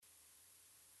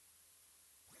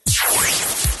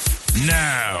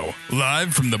Now,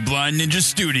 live from the Blind Ninja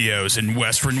Studios in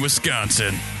Western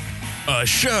Wisconsin, a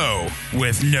show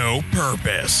with no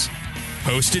purpose,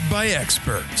 hosted by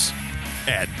experts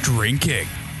at drinking,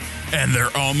 and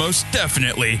they're almost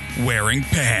definitely wearing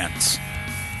pants.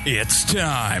 It's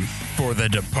time for the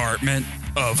Department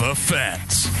of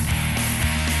Offense.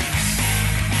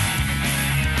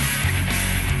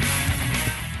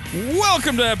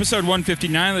 Welcome to episode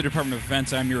 159 of the Department of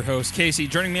Offense. I'm your host, Casey.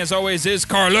 Joining me as always is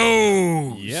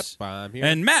Carlos. Yep, I'm here.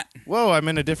 And Matt. Whoa, I'm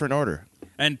in a different order.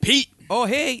 And Pete. Oh,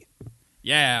 hey.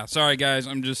 Yeah, sorry guys.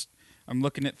 I'm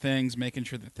looking at things, making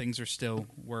sure that things are still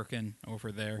working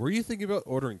over there. Were you thinking about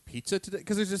ordering pizza today?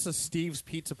 Because there's just a Steve's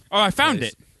Pizza. Oh, I found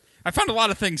place. it. I found a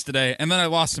lot of things today, and then I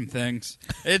lost some things.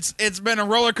 It's been a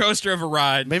roller coaster of a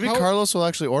ride. Maybe Carlos will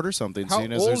actually order something, How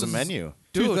seeing as there's a old is- menu.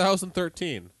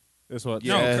 2013 is what.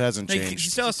 Yeah, it hasn't he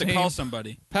changed. still has to call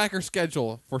somebody. Packer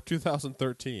schedule for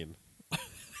 2013.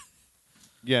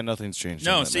 Yeah, nothing's changed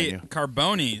No, on that see, menu.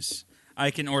 Carboni's I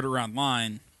can order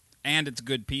online, and it's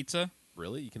good pizza.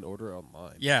 Really? You can order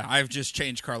online? Yeah, I've just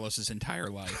changed Carlos's entire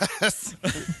life.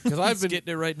 Because I've been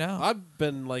getting it right now. I've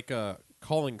been like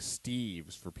calling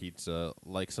Steve's for pizza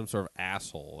like some sort of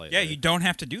asshole. Lately. Yeah, you don't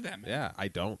have to do that, man. Yeah, I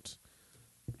don't.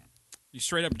 You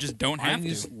straight up just don't I have can to.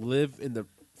 just live in the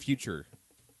future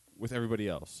with everybody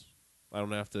else. I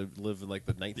don't have to live in like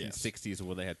the 1960s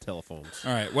when they had telephones.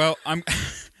 All right. Well, I'm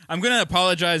going to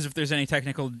apologize if there's any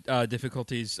technical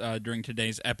difficulties during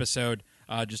today's episode.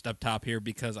 Just up top here,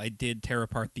 because I did tear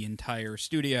apart the entire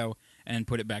studio and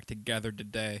put it back together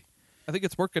today. I think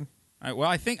it's working. All right, well,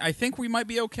 I think we might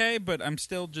be okay, but I'm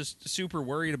still just super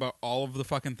worried about all of the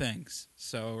fucking things.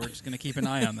 So we're just going to keep an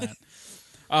eye on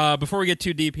that. Before we get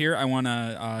too deep here, I want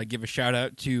to give a shout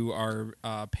out to our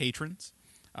patrons.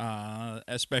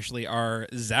 Especially our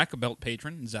Zach Belt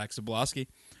patron, Zach Zablosky.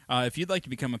 If you'd like to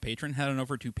become a patron, head on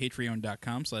over to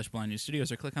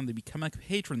patreon.com/blindnewsstudios or click on the Become a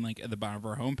Patron link at the bottom of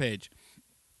our homepage.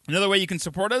 Another way you can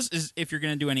support us is if you're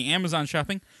going to do any Amazon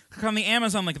shopping, click on the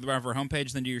Amazon link at the bottom of our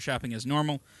homepage, then do your shopping as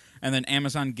normal, and then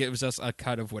Amazon gives us a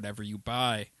cut of whatever you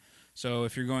buy. So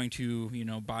if you're going to,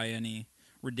 buy any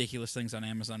ridiculous things on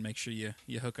Amazon, make sure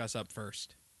you hook us up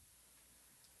first.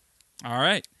 All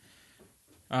right.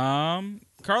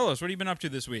 Carlos, what have you been up to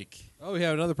this week? Oh, we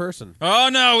have another person. Oh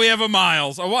no, we have a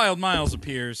wild Miles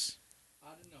appears.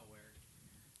 Out of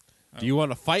nowhere. Do you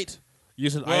want to fight?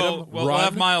 Use an Well, item. we'll run?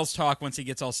 have Miles talk once he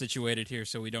gets all situated here,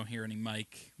 so we don't hear any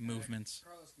mic movements.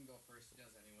 Carlos can go first. He does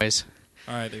anyways.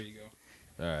 All right, there you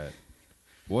go. All right.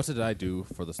 What did I do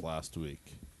for this last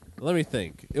week? Let me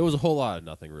think. It was a whole lot of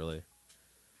nothing, really.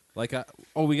 Like,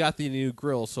 we got the new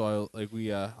grill, so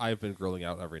I've been grilling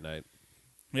out every night.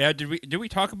 Yeah, did we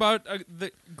talk about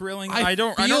the grilling? I I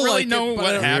don't feel really like it, know but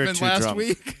what we were happened too last drunk.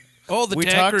 week. Oh, the We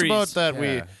daiquiris. talked about that.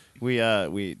 Yeah.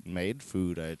 We made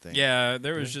food, I think. Yeah,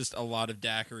 there was just a lot of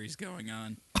daiquiris going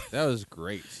on. That was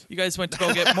great. You guys went to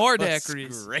go get more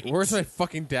daiquiris. Great. Where's my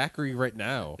fucking daiquiri right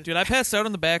now? Dude, I passed out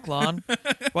on the back lawn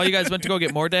while you guys went to go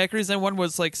get more daiquiris, and one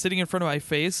was like sitting in front of my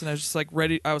face, and I was just like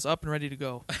ready. I was up and ready to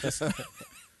go.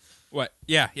 What?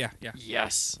 Yeah.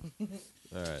 Yes. All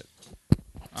right.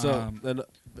 So then,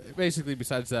 basically,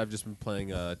 besides that, I've just been playing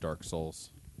Dark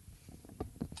Souls.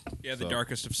 Yeah, the So-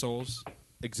 Darkest of Souls.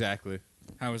 Exactly.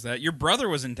 How was that? Your brother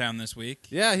was in town this week.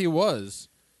 Yeah, he was.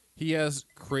 He has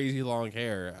crazy long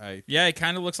hair. Yeah, he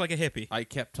kind of looks like a hippie. I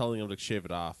kept telling him to shave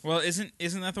it off. Well, isn't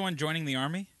that the one joining the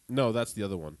army? No, that's the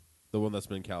other one. The one that's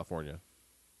been in California.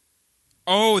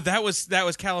 Oh, that was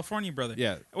California, brother.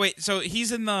 Yeah, Wait, so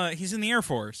he's in the Air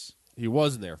Force. he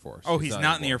was in the Air Force. Oh, he's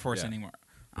not in the Air Force Yeah. anymore.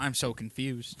 I'm so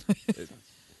confused.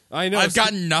 I know. I've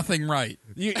gotten nothing right.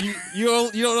 you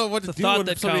don't know what to It's the do thought when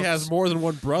that somebody counts. has more than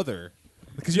one brother.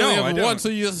 Because you No, only I have don't. one, so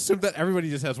you just assume that everybody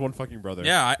just has one fucking brother.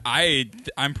 Yeah,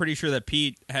 I'm pretty sure that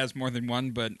Pete has more than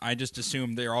one, but I just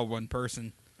assume they're all one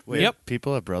person. Wait, Yep.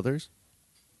 people have brothers?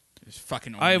 There's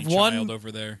fucking only I have child one-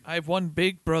 over there. I have one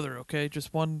big brother. Okay,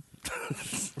 just one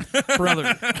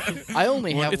brother. I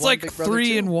only have It's one like big brother, 3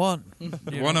 too. in 1.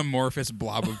 One amorphous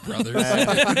blob of brothers.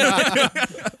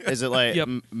 Is it like Yep.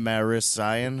 Maris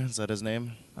Zion? Is that his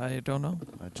name? I don't know.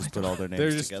 I just put all their they're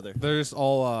names just together. they're just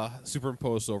all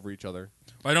superimposed over each other.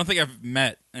 I don't think I've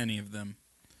met any of them.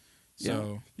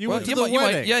 So You Well, went to you the might- you might-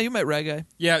 wedding. yeah, you met Rag Guy.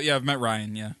 yeah, I've met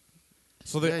Ryan. Yeah,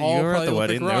 So they Yeah, all you were at probably the look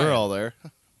wedding. Like They were Ryan. all there.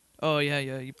 Oh yeah.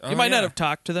 You Oh, might yeah. not have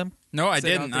talked to them. no, I So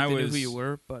I don't didn't. think I they knew was who you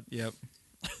were, but Yep.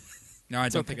 No, I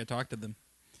don't think I talked to them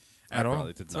at all.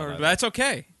 Probably did It's not all right. either. But that's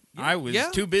okay. I was Yeah.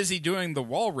 too busy doing the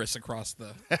walrus across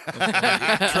the.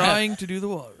 trying to do the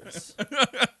walrus. Was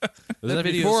That that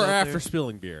video's before or out after there.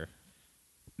 spilling beer?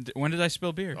 When did I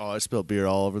spill beer? Oh, I spilled beer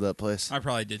all over that place. I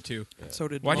probably did too. So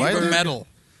did Why do Why you have did- a medal?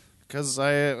 Because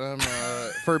I'm.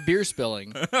 For beer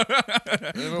spilling.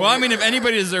 Well, I mean, if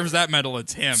anybody deserves that medal,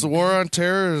 it's him. It's the War on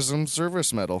Terrorism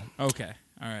service medal. Okay,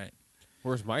 all right.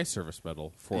 Where's my service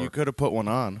medal for? You could have put one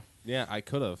on. Yeah, I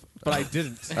could have, but I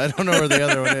didn't. I don't know where the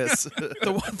other one is.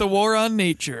 The war on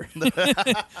nature.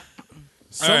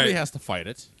 Somebody right. has to fight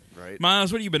it. Right.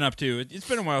 Miles, what have you been up to? It's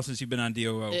been a while since you've been on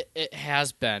DOO. It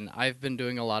has been. I've been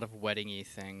doing a lot of wedding-y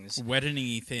things.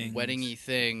 Wedding-y things. Wedding-y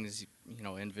things,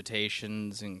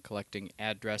 invitations and collecting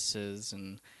addresses.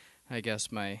 And I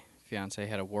guess my fiance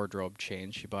had a wardrobe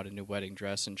change. She bought a new wedding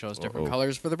dress and chose different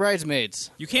colors for the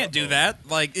bridesmaids. You can't do that.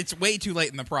 Like, it's way too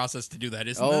late in the process to do that,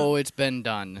 isn't it? Oh, it's been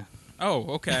done. Oh,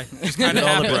 okay. Just kind Did of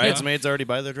all happened. the huh? bridesmaids already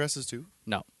buy their dresses too?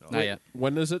 No, not yet.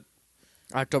 When is it?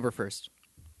 October 1st.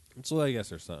 So I guess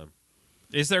there's time.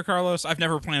 Is there, Carlos? I've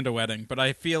never planned a wedding, but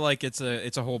I feel like it's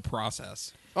a whole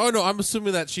process. Oh no, I'm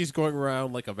assuming that she's going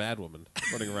around like a mad woman,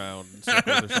 running around in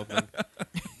circles or something.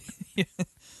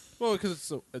 Well,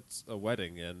 because it's a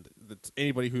wedding, and it's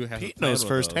anybody who has Pete knows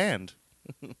firsthand.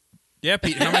 Yeah,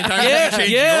 Pete. How many times have you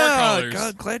changed your colors?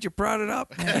 God, glad you brought it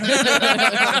up.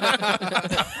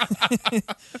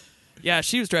 Yeah,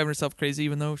 she was driving herself crazy,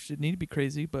 even though she didn't need to be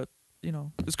crazy. But it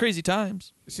was crazy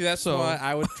times. See, that's So- why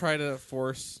I would try to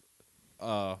force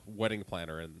a wedding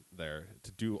planner in there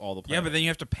to do all the planning. Yeah, but then you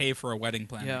have to pay for a wedding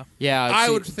planner. Yeah. Yeah, I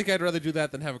see, would think I'd rather do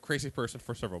that than have a crazy person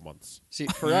for several months. see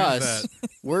for There's us,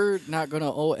 we're not going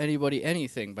to owe anybody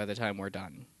anything by the time we're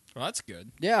done. Well, that's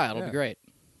good. Yeah, it'll Yeah. be great.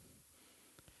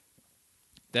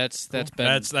 That's been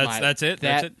That's it?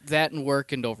 That's it? That and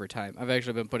work and overtime. I've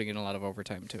actually been putting in a lot of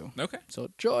overtime too. Okay. So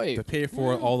joy. To pay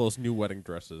for all those new wedding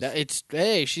dresses.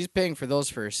 She's paying for those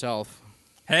for herself.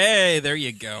 Hey, there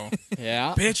you go.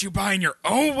 Yeah. Bitch, you buying your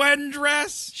own wedding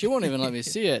dress? She won't even let me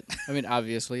see it. I mean,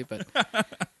 obviously, but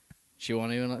she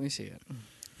won't even let me see it.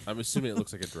 I'm assuming it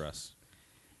looks like a dress.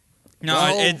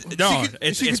 No,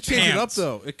 it's she could change it up pants.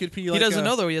 though. It could be He like doesn't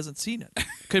know though. He hasn't seen it.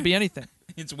 Could be anything.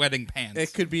 It's wedding pants.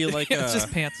 It could be like It's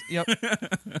just pants. Yep.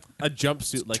 a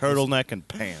jumpsuit, like Turtleneck and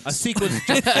pants. a sequence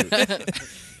jumpsuit.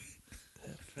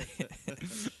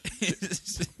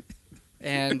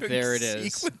 And there it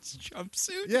is. Sequence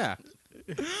jumpsuit. Yeah,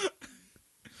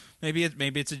 Maybe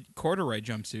it's a corduroy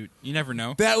jumpsuit. You never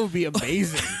know. that would be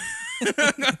amazing.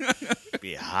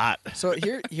 be hot. So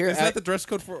here, Is that the dress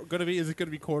code for going to be? Is it going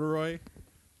to be corduroy?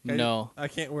 no. I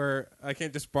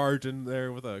can't just barge in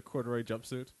there with a corduroy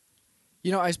jumpsuit.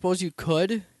 I suppose you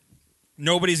could.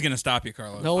 Nobody's gonna stop you,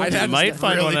 Carlos. No, I'd You have to might get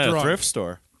find really one at drunk. a thrift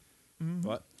store.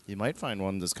 What? You might find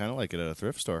one that's kind of like it at a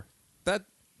thrift store.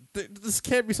 This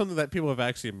can't be something that people have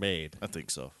actually made. I think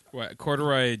so. What,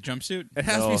 corduroy jumpsuit? It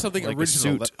has to No, be something like a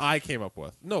original suit. that I came up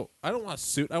with. No, I don't want a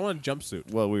suit. I want a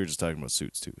jumpsuit. Well, we were just talking about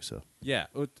suits too. So, Yeah,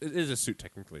 it is a suit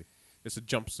technically. It's a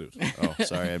jumpsuit. oh,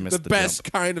 sorry, I missed the the best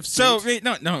jump. kind of suit. So wait,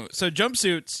 no. So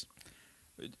jumpsuits.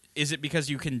 Is it because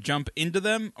you can jump into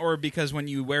them, or because when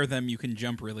you wear them you can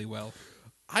jump really well,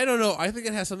 I don't know. I think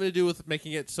it has something to do with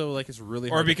making it so like it's really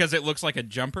or hard. because it looks like a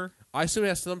jumper? I assume it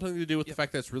has something to do with the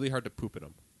fact that it's really hard to poop in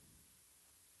them.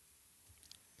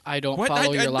 I don't What?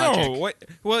 follow your logic. No. What?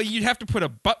 Well, you'd have to put a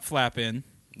butt flap in,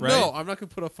 right? No, I'm not gonna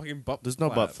put a fucking butt. There's no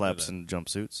butt flap flaps in in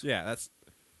jumpsuits. it. Yeah, that's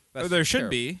Oh, there should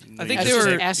terrible. be. I think That's they just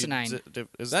were. asinine.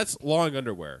 That's long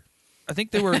underwear. I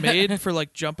think they were made for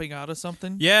like jumping out of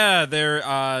something. Yeah,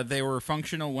 they were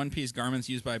functional one-piece garments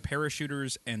used by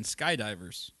parachuters and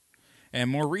skydivers, and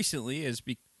more recently has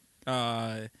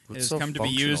so come to be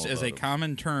used functional as a about 'em?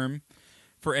 common term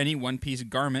for any one-piece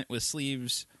garment with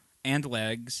sleeves and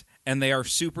legs, and they are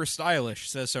super stylish.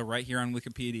 Says so right here on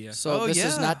Wikipedia. So Oh, this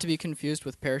is yeah. not to be confused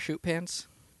with parachute pants.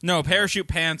 No, parachute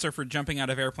pants are for jumping out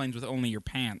of airplanes with only your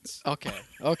pants,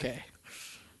 Okay.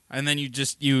 and then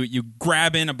you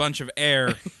grab in a bunch of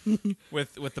air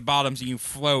with the bottoms and you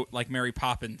float like Mary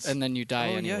Poppins. And then you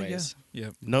die Oh, yeah, anyways.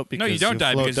 Yep. Nope, because No, you don't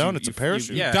die float because down. you- It's a you-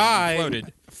 parachute. yeah. Die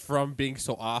floated. from being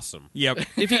so awesome. Yep.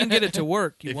 If you can get it to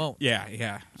work, you won't. Yeah.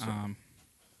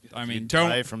 I mean,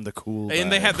 Die don't. from the cool.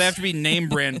 And they have vibes. to be name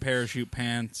brand parachute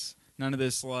pants. None of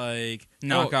this like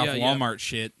knockoff yeah, yeah. Walmart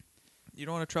shit. You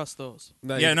don't want to trust those.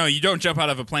 Now Yeah, you- no, you don't jump out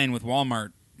of a plane with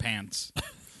Walmart pants.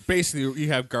 Basically, you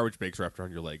have garbage bags wrapped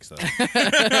around your legs. Though.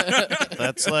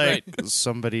 That's like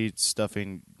somebody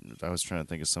stuffing. I was trying to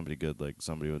think of somebody good, like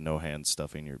somebody with no hands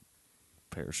stuffing your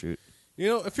parachute. You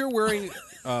know, if you're wearing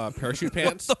parachute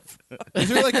pants, is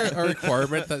there like a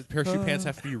requirement that parachute pants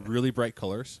have to be really bright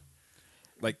colors,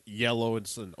 like yellow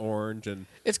and orange and?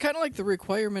 It's kind of like the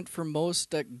requirement for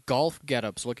most golf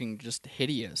get-ups looking just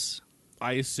hideous.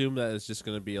 I assume that it's just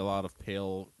going to be a lot of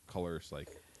pale colors, like.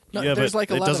 No, Yeah, there's but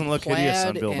like a it lot doesn't of look hideous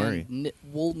on plaid Bill and Murray.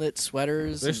 wool knit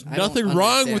sweaters. There's and I don't nothing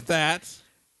wrong understand. with that.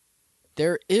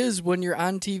 There is when you're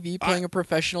on TV playing a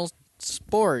professional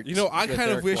sport. You know, I with kind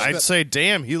of air wish quotes. I'd say,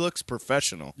 damn, he looks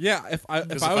professional. Yeah, if I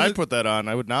Because if I was put that on,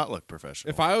 I would not look professional.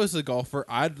 if I was a golfer,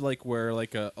 I'd like wear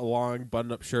like a long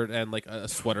button-up shirt and like a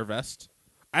sweater vest.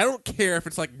 I don't care if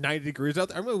it's like 90 degrees out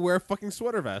there. I'm gonna wear a fucking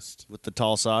sweater vest. With the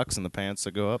tall socks and the pants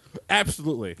that go up.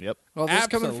 Absolutely. Yep. Well, this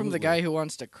coming from Absolutely. the guy who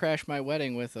wants to crash my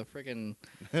wedding with a friggin'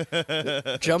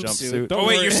 jumpsuit. Don't Oh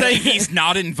wait, worry. you're saying he's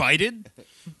not invited?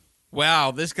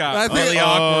 Wow, this got I think- really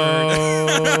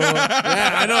awkward.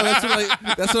 Yeah, I know.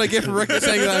 That's what I get for Rick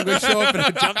saying that I'm going to show up in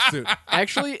a jumpsuit.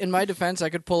 Actually, in my defense, I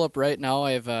could pull up right now.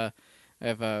 I have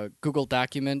a Google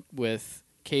document with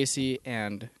Casey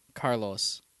and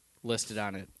Carlos listed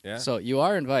on it. Yeah. So you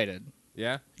are invited.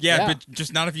 Yeah. Yeah, Yeah. but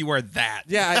just not if you wear that.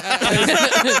 Yeah.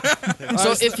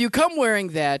 So if you come wearing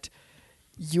that,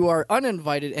 you are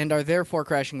uninvited and are therefore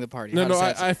crashing the party. No, How no, does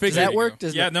that I sound? figured- Does that work?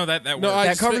 Does yeah, that, no, that No, works. I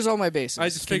that just covers fi- all my bases. I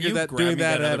just Can figured you that grab doing me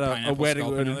that that at other a pineapple wedding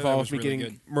skull would pen? That involve was me really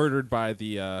getting good. murdered by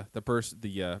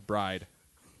the bride.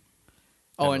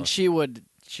 Oh, and she would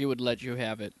let you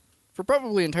have it for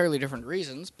probably entirely different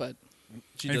reasons, but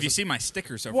She And if you doesn't- see my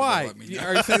sticker so far, Why? let me know.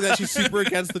 Are you saying that she's super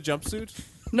against the jumpsuit?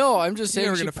 no, I'm just You're saying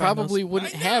never she gonna find probably those.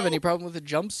 wouldn't I have know. any problem with a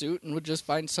jumpsuit and would just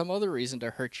find some other reason to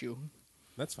hurt you.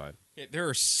 That's fine. Yeah, there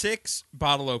are 6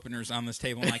 bottle openers on this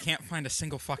table, and I can't find a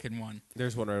single fucking one.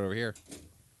 There's one right over here.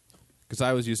 Because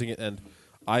I was using it, and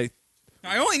I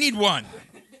I only need one.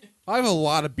 have a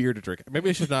lot of beer to drink. Maybe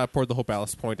I should not have poured the whole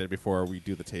Ballast Point in before we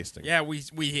do the tasting. Yeah,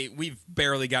 we've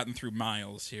barely gotten through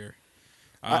miles here.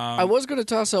 I was going to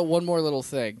toss out one more little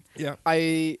thing. Yeah.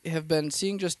 I have been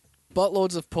seeing just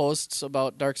buttloads of posts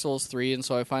about Dark Souls 3, and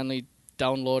so I finally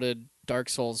downloaded Dark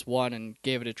Souls 1 and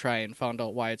gave it a try and found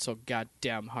out why it's so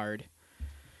goddamn hard.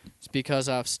 It's because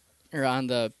on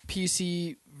the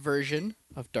PC version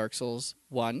of Dark Souls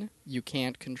 1, you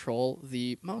can't control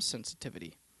the mouse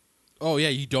sensitivity. Oh yeah,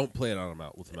 you don't play it on a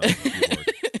mouse with a mouse and keyboard.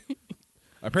 Use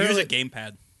Apparently, a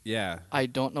gamepad, yeah. I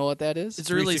don't know what that is. It's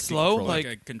really 360 slow. controller. like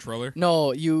Like a controller.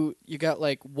 No, you got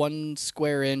like 1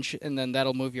 square inch, and then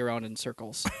that'll move you around in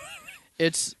circles.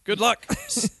 It's good luck.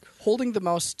 holding the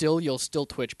mouse still, you'll still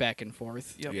twitch back and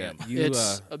forth. Yep. Yeah, you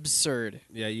It's absurd.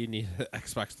 yeah, you need an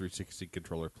Xbox 360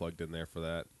 controller plugged in there for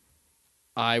that.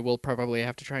 I will probably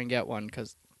have to try and get one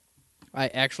because I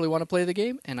actually want to play the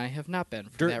game, and I have not been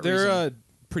for that They're reason.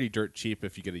 pretty dirt cheap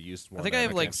if you get a used one. I think at I a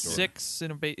have like mechanic store.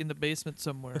 6 in the basement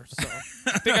somewhere. So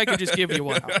I think I could just give you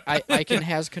one. I can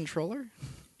has controller.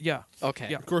 Yeah. Okay.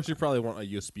 Yeah. Of course, you probably want a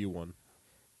USB one.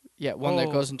 Yeah, one that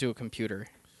Oh. goes into a computer.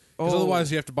 Because Oh. otherwise,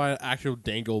 you have to buy an actual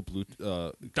dangle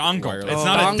Dongle. wireless. It's Oh.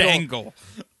 not Dongle. a dangle.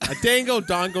 A dangle,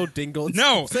 dongle, dingle. It's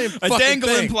No, the same a fucking dangle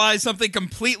thing. implies something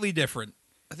completely different.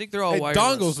 I think they're all Hey, wireless.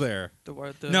 dongle's there.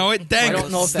 No, it I dangles.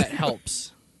 don't know if that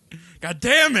helps. God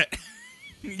damn it!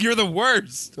 You're the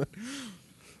worst.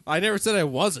 I never said I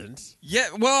wasn't. Yeah,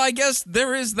 well, I guess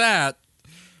there is that.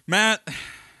 Matt,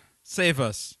 save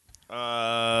us.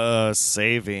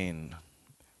 Saving.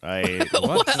 I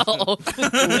What?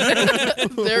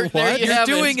 There you You're have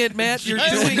doing it, Matt. You're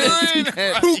doing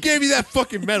it. Who gave you that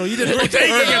fucking medal? You didn't. We're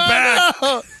taking it back.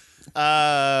 Man,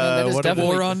 that is what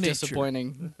definitely War on nature.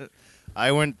 disappointing.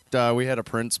 I went. We had a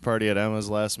Prince party at Emma's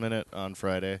last minute on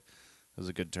Friday. It was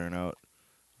a good turnout.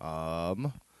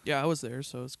 Yeah, I was there,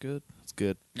 so it's good. It's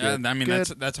good. Yeah, Good. I mean, Good.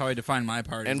 that's how I define my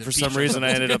party. And for some reason, I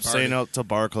ended up staying out till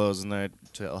bar close, and then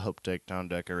to help take down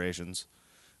decorations.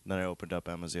 And then I opened up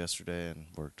Emma's yesterday and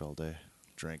worked all day.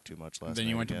 Drank too much last night. Then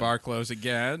you went to again. bar close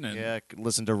again. And Yeah, I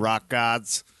listened to Rock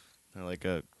Gods. They're like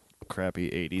a crappy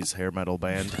 '80s hair metal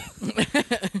band.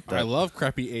 I love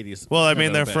crappy 80s. Well, I mean,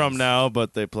 metal they're bands. from now,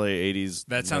 but they play '80s.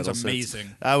 That sounds metal sets.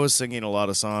 amazing. I was singing a lot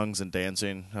of songs and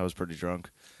dancing. I was pretty drunk.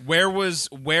 Where was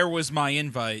my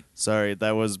invite? Sorry,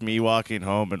 that was me walking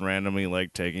home and randomly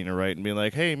like taking a right and being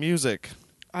like, "Hey, music."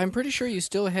 I'm pretty sure you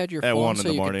still had your At phone 1 in so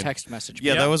the you morning. could text message me.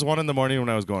 Yeah, Yeah. that was 1 in the morning when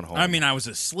I was going home. I mean, I was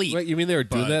asleep. Wait, you mean they were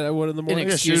doing But- that at 1 in the morning?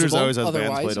 yeah, Shooters inexcusable always has bands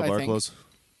otherwise, played at I bar think. close.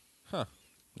 Huh.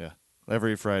 Yeah,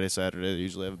 every Friday, Saturday, they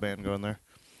usually have a band going there.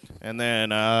 And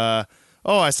then, I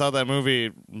saw that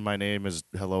movie. My name is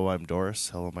Hello, I'm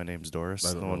Doris. Hello, my name's Doris. I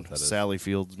don't The know one what that is. Sally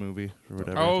Fields movie or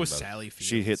whatever. Oh, about Sally Fields.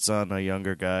 She hits on a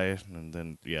younger guy, and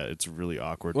then it's a really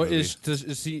awkward. What movie. is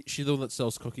she the one that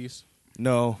sells cookies?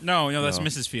 No, No, that's No.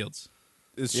 Mrs. Fields.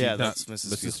 Is she Yeah, not that's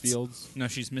Mrs. Fields? No,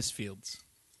 she's Miss Fields.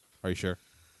 Are you sure?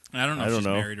 I don't know I if don't she's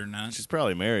know. married or not. She's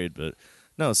probably married, but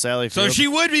no, Sally. So Fields. she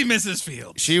would be Mrs.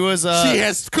 Fields. She was. she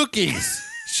has cookies.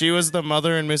 She was the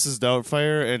mother in Mrs.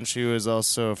 Doubtfire, and she was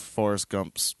also Forrest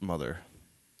Gump's mother.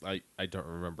 I don't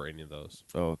remember any of those.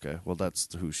 Oh, okay. Well, that's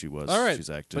who she was. All right, She's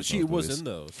active. but in she both was movies. in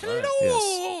those. All right.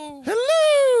 Yes.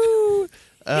 Hello.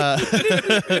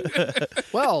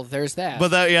 Well, there's that. But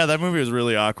that movie was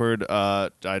really awkward.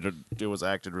 It was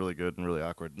acted really good and really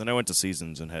awkward. Then I went to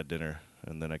Seasons and had dinner,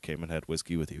 and then I came and had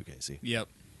whiskey with you, Casey. Yep.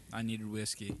 I needed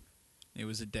whiskey. It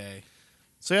was a day.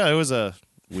 So yeah, it was a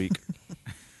week.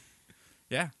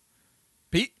 Yeah.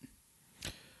 Pete?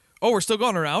 Oh, we're still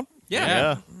going around?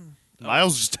 Yeah.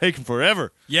 Miles was taking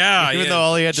forever. Yeah. Even though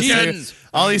all he had to say,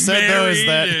 all he said though is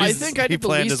that Married. I think I he did the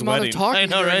planned least his amount wedding. of talking I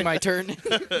know, during right? my turn.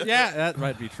 Yeah, that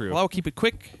might be true. Well, I'll keep it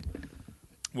quick.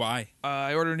 Why?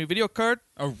 I ordered a new video card.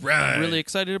 All right. Really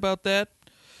excited about that.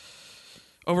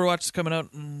 Overwatch is coming out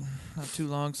in not too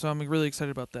long, so I'm really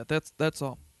excited about that. That's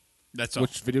all. That's all.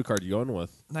 Which video card you going with?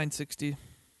 960.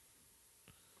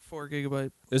 4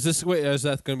 gigabyte. Is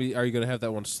that going to be? Are you going to have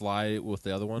that one slide with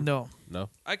the other one? No. No.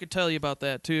 I could tell you about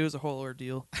that, too. It was a whole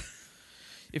ordeal.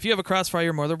 If you have a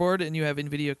Crossfire motherboard and you have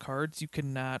NVIDIA cards, you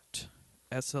cannot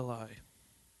SLI.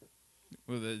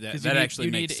 Well, 'Cause that you need- actually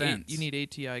you makes need sense. You need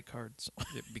ATI cards.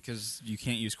 Yeah, because you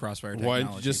can't use Crossfire Why don't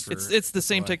you technology. just- for It's the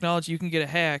same SLI. technology. You can get a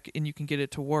hack and you can get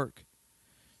it to work.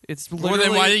 It's Well, literally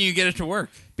then why didn't you get it to work?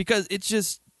 because it's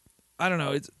just I don't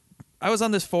know. I was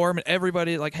on this forum and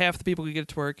everybody, like half the people could get it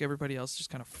to work. Everybody else is just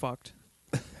kind of fucked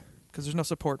because there's no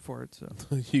support for it. So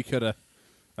You could have.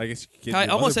 I guess you could get. A I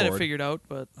new almost had it motherboard. figured out,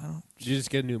 but I don't. Did you just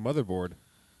get a new motherboard?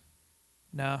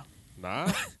 Nah,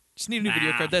 Nah. just need a new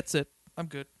video Nah. card. That's it. I'm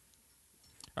good.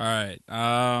 All right.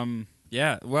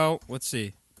 Yeah. Well, let's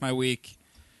see. My week.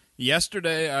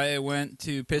 Yesterday, I went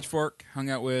to Pitchfork, hung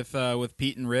out with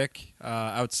Pete and Rick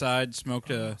outside,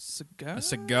 smoked a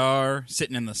cigar,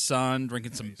 sitting in the sun,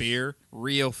 drinking some beer,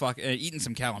 eating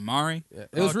some calamari. Yeah,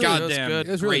 It was really goddamn good.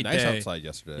 It was really great nice day. outside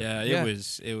yesterday. Yeah, Yeah.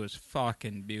 it was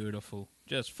fucking beautiful,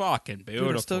 just fucking Dude,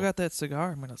 beautiful. I still got that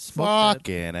cigar. I'm gonna smoke that.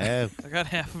 Fucking hell. I got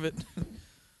half of it.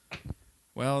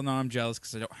 Well, no, I'm jealous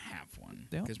because I don't have one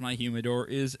Yeah. because my humidor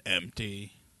is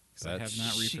empty because I have That's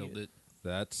not shit. refilled it.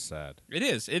 That's sad. It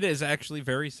is actually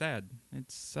very sad.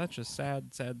 It's such a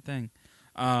sad thing.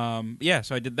 Yeah,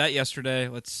 so I did that yesterday.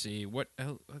 Let's see what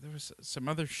there was some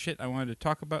other shit I wanted to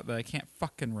talk about that I can't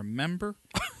fucking remember.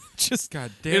 Just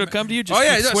God damn it'll it. come to you. Just Oh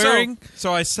yeah, keep so- swearing.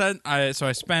 So I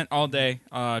spent all day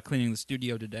cleaning the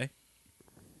studio today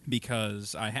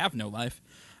because I have no life,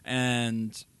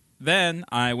 and then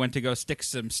I went to go stick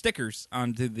some stickers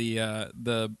onto the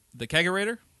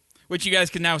kegerator, which you guys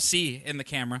can now see in the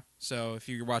camera. So if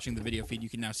you're watching the video feed, you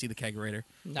can now see the kegerator.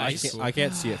 Nice. I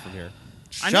can't see it from here.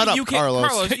 I Shut know up, you can't-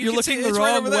 Carlos. you You're can see looking it. the It's right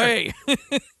wrong over there.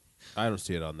 way. I don't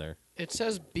see it on there. It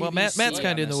says BBC. Well, Matt's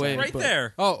kinda in the way. Right But-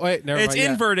 there. Oh wait, never It's mind.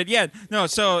 yeah. inverted. Yeah. No,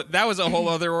 so that was a whole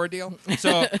other ordeal.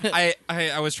 So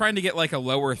I was trying to get like a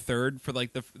lower third for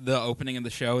like the opening of the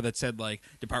show that said like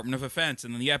Department of Defense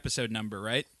and then the episode number,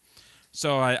 right?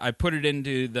 So I put it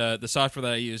into the software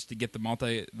that I use to get the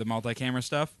multi-camera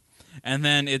stuff. And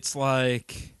then it's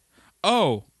like,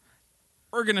 "Oh,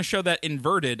 we're going to show that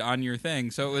inverted on your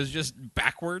thing." So it was just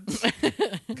backwards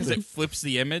because it flips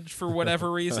the image for whatever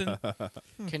reason.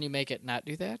 Can you make it not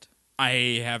do that?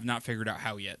 I have not figured out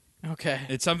how yet. Okay.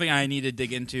 It's something I need to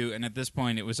dig into, and at this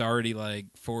point, it was already like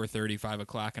 4:30, 5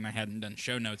 o'clock, and I hadn't done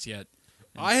show notes yet.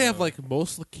 And I have so- like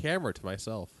most of the camera to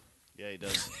myself. Yeah, he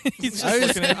does. He's just I just,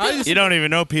 looking at. I just You don't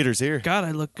even know Peter's here. God,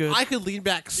 I look good. I could lean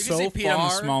back You so can see Pete far. on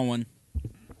the small one.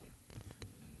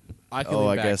 I could Oh, lean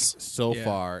I back guess. so Yeah.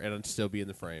 far and I'd still be in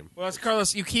the frame. Well, it's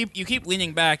Carlos. You keep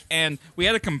leaning back, and we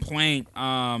had a complaint.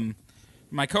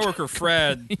 My coworker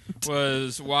Fred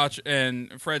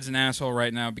and Fred's an asshole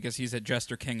right now because he's at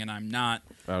Jester King and I'm not.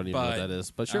 I don't even know what that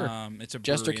is, but sure. It's a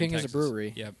Jester brewery in King is a Texas.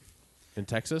 brewery. Yep. In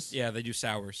Texas, Yeah, they do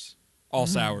sours, all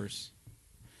sours.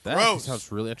 that Gross.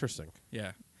 sounds really interesting.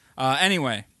 Yeah.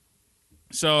 Anyway,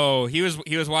 so he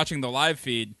was watching the live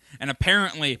feed, and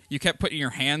apparently you kept putting your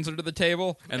hands under the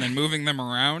table and then moving them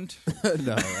around.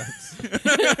 No,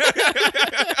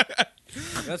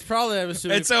 that's probably. I'm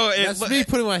assuming. And so it that's lo- me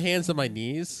putting my hands on my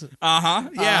knees.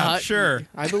 Yeah, sure.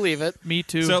 I believe it. Me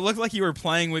too. So it looked like you were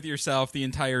playing with yourself the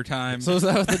entire time. So is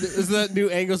that new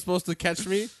angle supposed to catch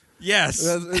me? yes.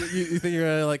 You think you're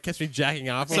gonna like catch me jacking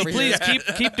off? So over please here?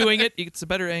 keep doing it. It's a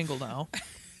better angle now.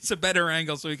 It's a better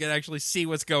angle so we can actually see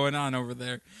what's going on over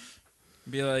there.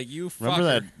 Be like, you fucker.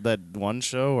 Remember that one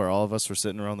show where all of us were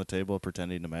sitting around the table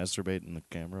pretending to masturbate in the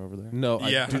camera over there? No,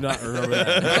 Yeah. I do not remember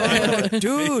that.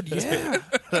 Dude, yeah.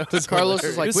 Carlos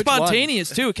is like, It's which one?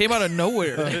 spontaneous too. It came out of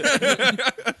nowhere.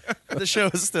 The show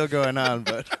is still going on,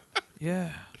 but Yeah.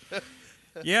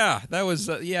 Yeah, that was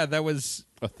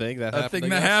a thing that a happened.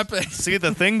 thing I that guess? happened. see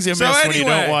the things you So miss anyway, when you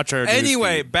don't watch our news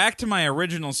anyway, feed. back to my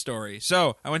original story.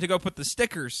 So I went to go put the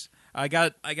stickers. I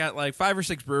got like 5 or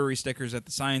 6 brewery stickers at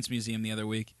the Science Museum the other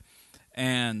week,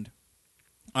 and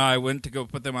I went to go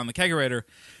put them on the kegerator,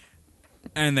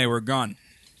 and they were gone.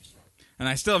 And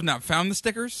I still have not found the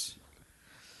stickers.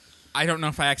 I don't know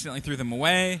if I accidentally threw them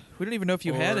away. We don't even know if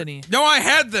you had any. No, I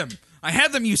had them. I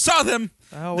had them. You saw them.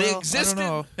 Oh, They well, existed. I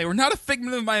don't know. They were not a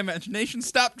figment of my imagination.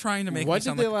 Stop trying to make When me did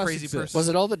sound they like a last crazy exist? person. Was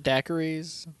it all the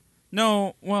daiquiris?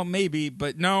 No, well, maybe,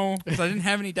 but no, because I didn't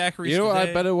have any daiquiris You know what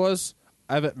today. I bet it was?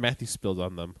 I bet Matthew spilled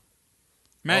on them.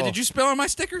 Matt, Oh. did you spill on my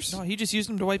stickers? No, he just used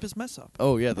them to wipe his mess up.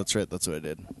 Oh yeah, that's right. That's what I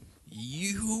did.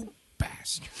 You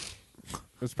bastard.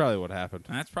 That's probably what happened.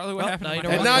 That's probably what Well, happened. now to you my know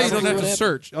And what now you that's don't have what to happened.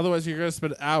 search. Otherwise, you're going to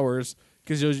spend hours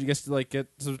because you get to get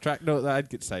subtract. No, I'd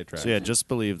get sidetracked. So yeah, just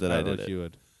believe that I don't know did if it. you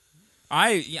would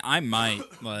I might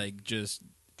just.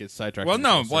 get sidetracked. Well, and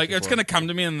no, start like searching it's for gonna it. come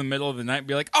to me in the middle of the night and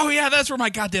be like, "Oh yeah, that's where my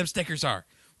goddamn stickers are."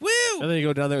 Woo! And then you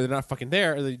go down there, they're not fucking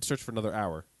there, and then you search for another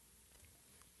hour.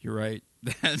 You're right.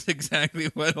 That's exactly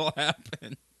what'll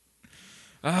happen.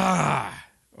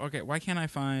 Okay. Why can't I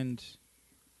find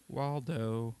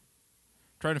Waldo?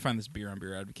 I'm trying to find this beer on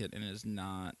Beer Advocate, and it is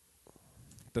not.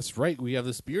 That's right. We have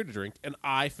this beer to drink, and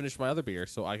I finished my other beer,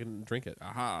 so I can drink it.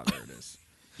 Aha, there it is.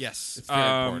 Yes. It's very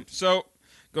important. So,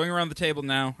 going around the table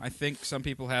now, I think some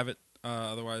people have it.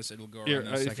 Otherwise, it'll go around Here, in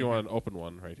a second. if you want an open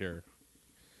one, right here.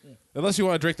 Unless you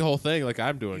want to drink the whole thing, like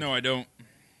I'm doing. No, I don't.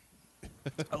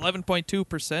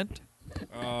 11.2%.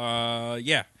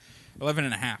 Yeah.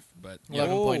 11.5, but yeah.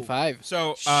 11.5.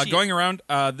 So, Shit. going around,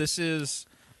 this is...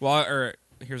 Well, or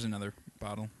here's another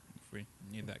bottle, if we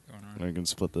need that going around. I can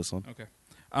split this one. Okay.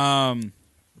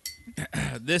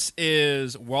 This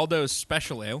is Waldo's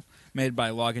Special Ale, made by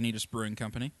Lagunitas Brewing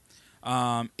Company.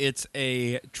 It's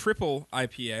a triple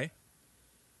IPA,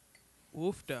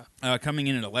 Woofda. coming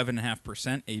in at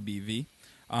 11.5%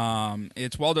 ABV.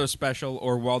 It's Waldo's Special,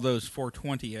 or Waldo's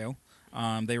 420 Ale.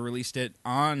 They released it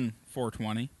on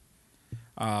 420,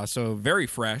 so very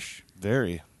fresh.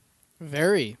 Very.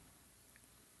 Very.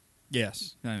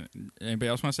 Yes. Anybody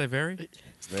else want to say very?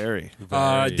 Very.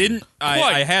 Very. Didn't I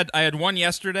Quite. I had one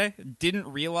yesterday.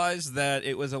 Didn't realize that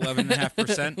it was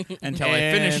 11.5% until I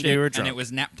And finished you it, were and drunk. it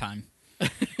was nap time.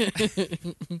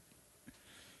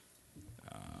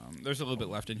 There's a little bit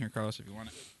left in here, Carlos, if you want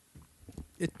it.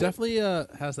 It definitely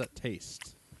has that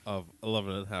taste of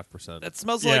 11.5%. That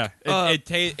smells like,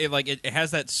 It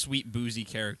has that sweet boozy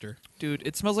character. dude,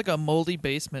 it smells like a moldy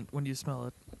basement when you smell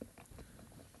it.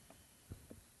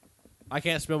 I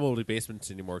can't smell moldy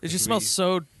basements anymore. It just smells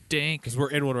so dank. because we're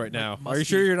in one right now. Are you musty.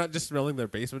 sure you're not just smelling their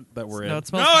basement that we're No, in? it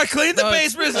smells. I cleaned the No,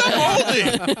 it's- basement.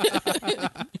 It's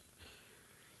not moldy.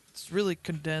 It's really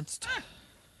condensed. All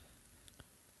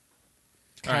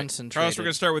right, Concentrated. Carlos, we're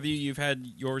gonna start with you. You've had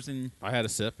yours in. I had a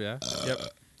sip, yeah. Yep.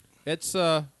 It's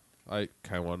I kind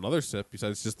of want another sip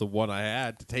besides just the one I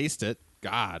had to taste it.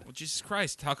 God, Well, Jesus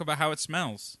Christ! Talk about how it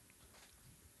smells.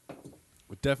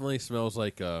 it definitely smells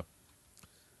like a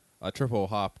triple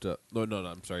hopped. No,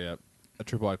 I'm sorry, yeah, a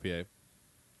triple IPA.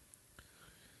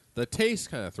 The taste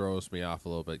kind of throws me off a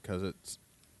little bit because it's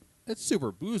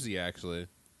super boozy. Actually,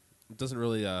 it doesn't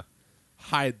really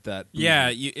hide that. Boozy,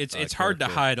 Yeah, it's hard to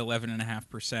character. hide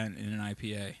 11.5% in an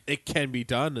IPA. It can be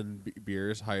done in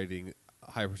beers hiding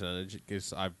high percentage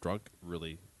because I've drunk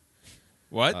really.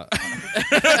 What?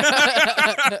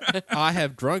 I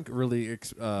have drunk really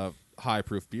high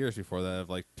proof beers before that have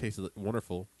like tasted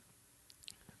wonderful.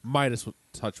 Midas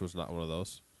Touch was not one of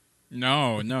those.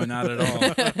 No, not at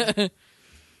all.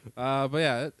 But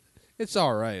yeah, it's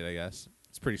all right. I guess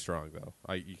it's pretty strong though.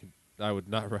 I would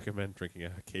not recommend drinking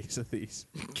a case of these.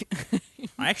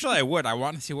 Actually, I would. I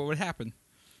want to see what would happen.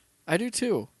 I do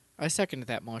too. I second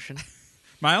that motion.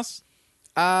 Miles?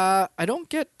 I don't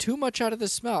get too much out of the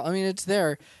smell. I mean, it's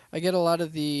there. I get a lot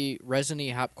of the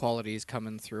resiny hop qualities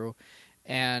coming through,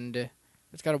 and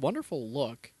it's got a wonderful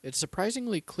look. It's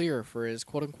surprisingly clear for as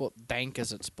quote-unquote dank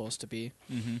as it's supposed to be.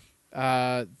 Mm-hmm.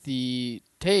 The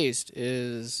taste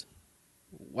is,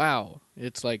 wow.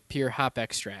 It's like pure hop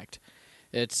extract.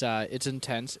 It's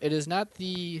intense. It is not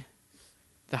the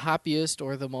hoppiest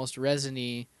or the most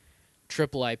resiny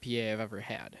triple IPA I've ever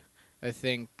had. I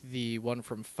think the one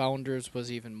from Founders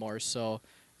was even more so,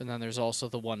 and then there's also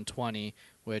the 120,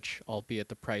 which, albeit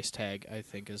the price tag, I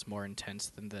think is more intense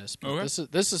than this. But Okay.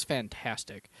 this is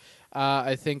fantastic.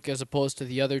 I think as opposed to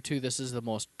the other two, this is the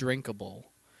most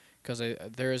drinkable, because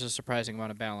there is a surprising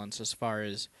amount of balance as far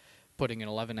as putting an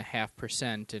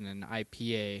 11.5% in an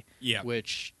IPA, Yeah.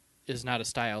 which is not a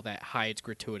style that hides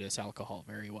gratuitous alcohol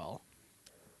very well.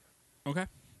 Okay.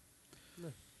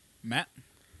 Matt?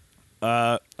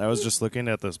 I was just looking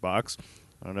at this box.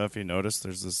 I don't know if you noticed.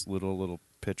 There's this little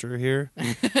picture here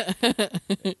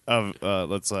of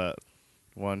let's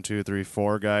 1, 2, 3,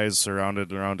 4 guys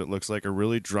surrounded around. It looks like a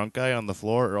really drunk guy on the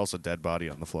floor, or else a dead body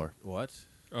on the floor. What?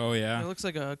 Oh It yeah. looks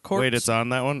like a corpse. Wait, it's on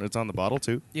that one. It's on the bottle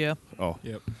too. Yeah. Oh,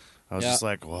 Yep. I was Yeah. just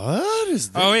like, what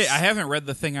is this? Oh wait, I haven't read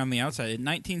the thing on the outside. In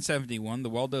 1971, the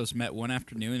Waldos met one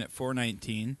afternoon at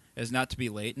 4:19 as not to be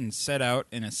late and set out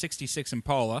in a '66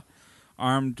 Impala,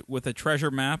 armed with a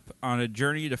treasure map, on a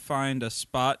journey to find a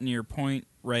spot near Point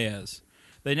Reyes.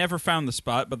 They never found the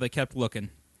spot, but they kept looking.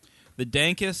 The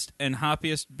dankest and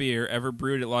hoppiest beer ever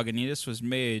brewed at Lagunitas was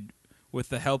made with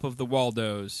the help of the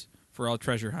Waldos for all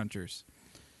treasure hunters.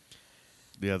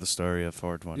 Yeah, the story of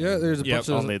 420. Yeah, there's a Yep. bunch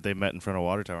of Only they met in front of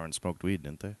Water Tower and smoked weed,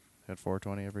 didn't they? At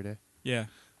 420 every day. Yeah.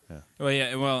 Yeah. Well,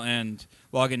 yeah. Well, and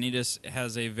Lagunitas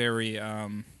has a very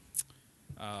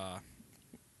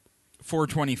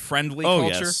 420 friendly Oh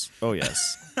culture. yes. Oh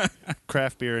yes.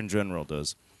 Craft beer in general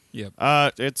does. Yep.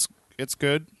 It's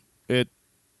good.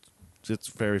 It's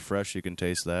very fresh. You can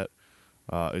taste that.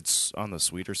 It's on the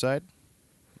sweeter side.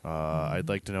 I'd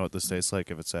like to know what this tastes like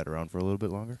if it sat around for a little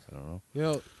bit longer. I don't know. You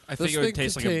know, I this think it would thing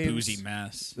taste like a contains- boozy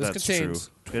mess. This That's contains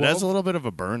true. It has 12 a little bit of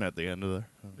a burn at the end of there.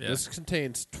 Yeah. This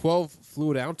contains 12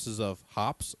 fluid ounces of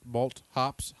hops, malt,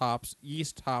 hops,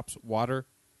 yeast, hops, water,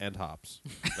 and hops.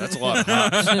 That's a lot of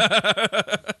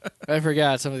hops. I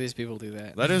forgot some of these people do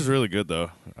that. That is really good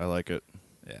though. I like it.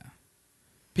 Yeah.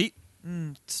 Pete.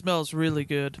 It smells really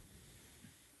good.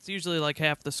 It's usually like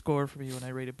half the score for me when I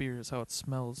rate a beer is how it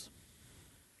smells.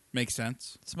 Makes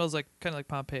sense. It smells like kind of like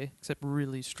Pompeii, except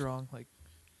really strong. Like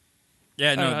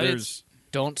Yeah, no, know, there's...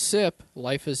 Don't sip.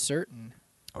 Life is certain.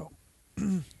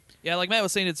 yeah, like Matt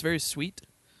was saying, it's very sweet.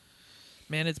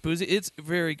 Man, it's boozy. It's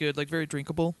very good, like very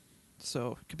drinkable.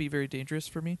 So it could be very dangerous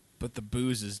for me. But the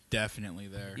booze is definitely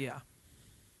there. Yeah.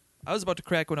 I was about to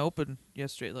crack one open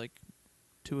yesterday, like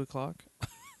 2:00.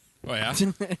 Oh, yeah?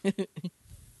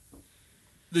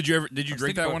 Did you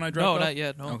drink that one I dropped No, off? not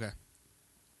yet. No.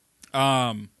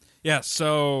 Okay. Yeah,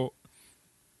 so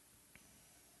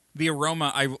the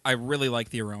aroma, I really like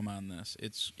the aroma on this.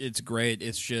 It's great.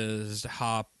 It's just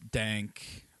hop,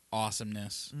 dank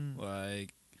awesomeness.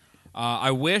 Like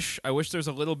I wish there's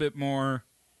a little bit more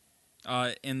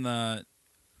in the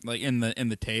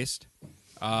taste.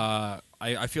 I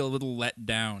feel a little let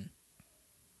down.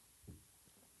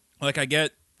 Like I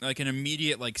get like an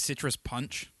immediate like citrus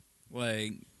punch,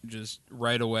 like just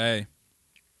right away.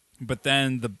 But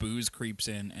then the booze creeps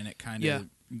in, and it kind of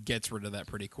gets rid of that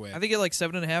pretty quick. I think at like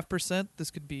 7.5%,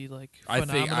 this could be like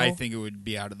phenomenal. I think it would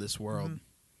be out of this world.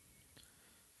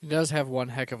 It does have one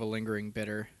heck of a lingering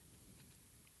bitter.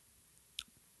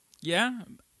 Yeah,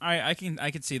 I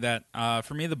can see that.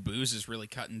 For me, the booze is really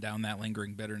cutting down that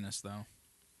lingering bitterness, though.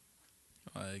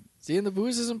 Like, See, and the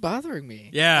booze isn't bothering me.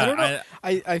 Yeah, I don't know.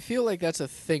 I feel like that's a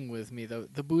thing with me, though.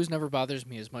 The booze never bothers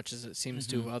me as much as it seems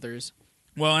to others.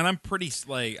 well, and I'm pretty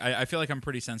like I feel like I'm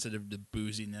pretty sensitive to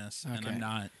booziness, and Okay. I'm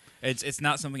not. It's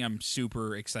not something I'm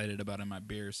super excited about in my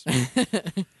beers.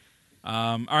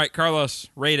 All right, Carlos,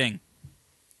 rating.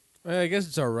 I guess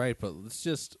it's all right, but it's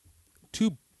just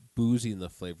too boozy in the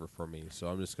flavor for me. So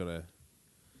I'm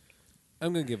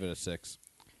gonna give it a 6.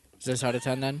 Is this out of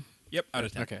 10 then? Yep, out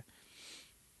of 10. Okay.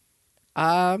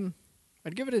 I'd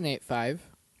give it an 8.5.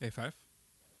 A5.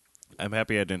 I'm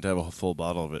happy I didn't have a full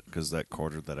bottle of it because that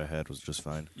quarter that I had was just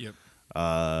fine. Yep.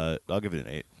 I'll give it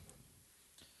an 8.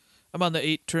 I'm on the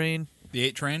 8 train. The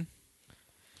 8 train.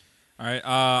 All right,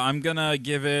 I'm gonna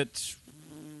give it.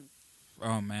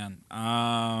 Oh man,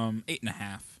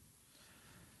 8.5.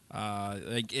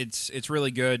 Like it's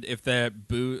really good. If that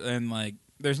booze and like,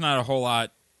 there's not a whole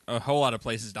lot of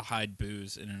places to hide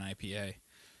booze in an IPA.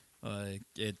 Like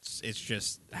it's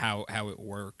just how it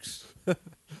works.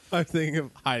 I'm thinking of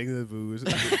hiding the booze.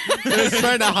 They're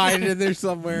trying to hide it in there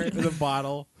somewhere in the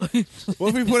bottle. What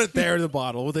if we put it there in the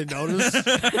bottle? Will they notice?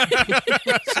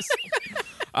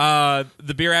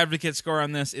 The Beer Advocate score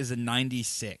on this is a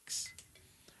 96.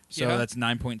 So Yeah. that's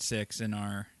 9.6 in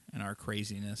our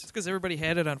craziness, It's because everybody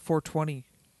had it on 420.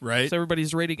 right? So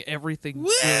everybody's rating everything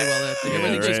really well that day. Yeah,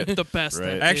 Everything's right. just the best. Right.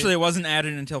 that day. Actually, it wasn't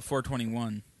added until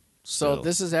 421. So So-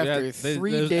 this is after Yeah,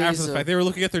 3 after days the of... fact. They were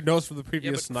looking at their notes from the yeah,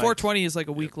 previous but night. 420 is like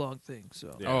a week long thing.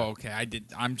 So Yeah. Oh, okay.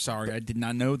 I'm sorry. I did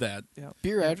not know that.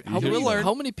 Beer ad- how, You many, will learn.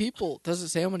 how many people... Does it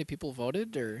say how many people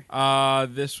voted? Or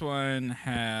This one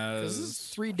 'cause this is has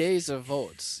 3 days of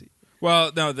votes.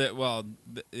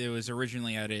 it was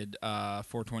originally added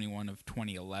 421 of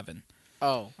 2011.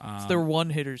 Oh, it's their one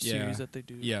hitter yeah. series that they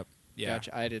do. Yep. Yeah.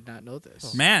 gotcha. I did not know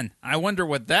this. Man, I wonder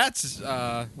what that's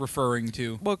referring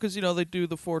to. Well, because they do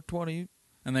the 420.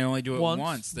 And they only do it Once,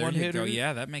 once. There one you hitter. go.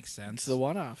 Yeah, that makes sense. It's the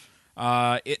one-off.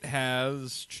 It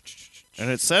has And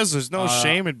it says there's no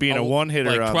shame in being a one-hitter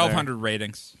like on 1,200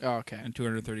 ratings Oh, okay. and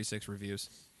 236 reviews.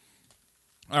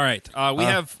 All right, we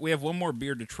have one more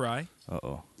beer to try.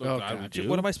 Uh-oh. Oh, God, we God. do?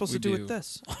 What am I supposed We to do do. with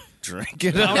this? Drink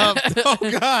it up. Oh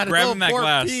God! Grab oh, him that poor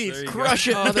glass. Pete. There you go. Crush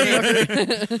it.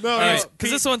 No, All right.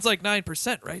 Because this one's like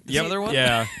 9%, right? This Yep. other one?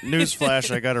 Yeah. Newsflash,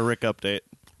 I got a Rick update.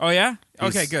 Oh yeah.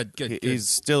 He's- Okay. Good. He's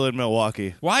still in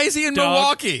Milwaukee. Why is he in Doug.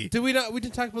 Milwaukee? Did we not? We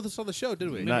didn't talk about this on the show,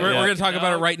 did we? Not We're yet. going to talk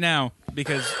about it right now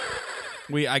because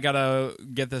I gotta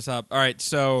get this up. All right,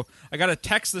 so I got a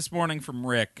text this morning from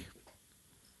Rick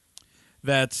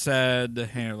that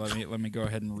said, "Here, let me go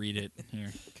ahead and read it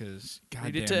here because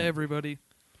Read it to everybody.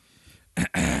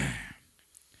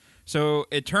 So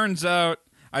it turns out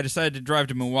I decided to drive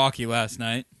to Milwaukee last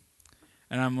night,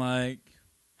 and I'm like,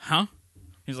 huh?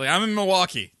 He's like, I'm in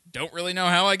Milwaukee. Don't really know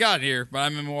how I got here, but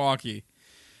I'm in Milwaukee.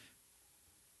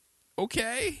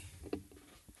 Okay.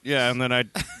 Yeah, and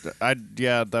then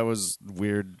yeah, that was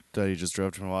weird that he just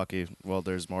drove to Milwaukee. Well,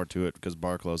 there's more to it because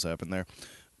bar close happened there.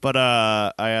 But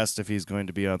I asked if he's going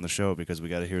to be on the show because we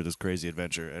got to hear this crazy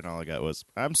adventure, and all I got was,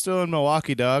 I'm still in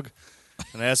Milwaukee, dog.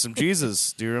 And I asked him,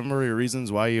 Jesus, do you remember your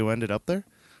reasons why you ended up there?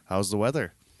 How's the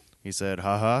weather? He said,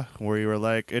 haha, where you were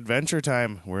like, adventure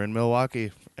time, we're in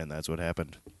Milwaukee. And that's what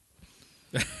happened.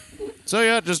 So,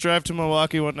 yeah, just drive to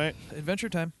Milwaukee one night. Adventure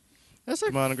time. That's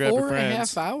like Come on and grab your 4.5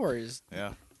 friends. hours.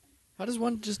 Yeah. How does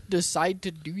one just decide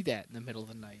to do that in the middle of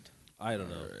the night? I don't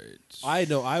know. I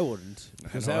know I wouldn't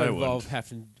because I know that I would involve wouldn't.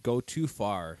 having to go too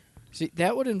far. See,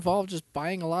 that would involve just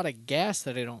buying a lot of gas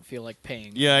that I don't feel like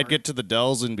paying. Yeah, I'd for. get to the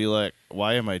Dells and be like,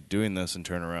 why am I doing this, and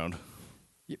turn around.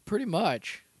 Yeah, pretty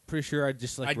much. Pretty sure I'd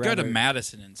just like. I'd go to rather-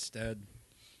 Madison instead.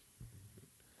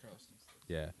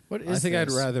 Yeah. What I is think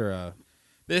this? I'd rather.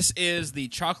 This is the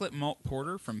chocolate malt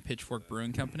porter from Pitchfork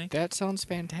Brewing Company. That sounds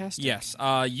fantastic. Yes.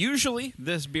 Usually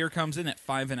this beer comes in at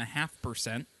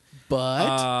 5.5%.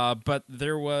 But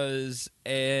There was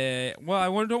a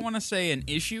I don't want to say an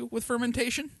issue with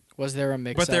fermentation, was there a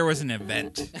mix? but there was an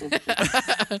event. There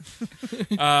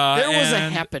was a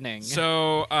happening.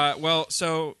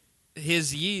 So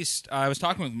his yeast. I was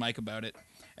talking with Mike about it,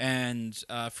 and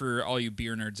for all you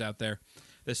beer nerds out there,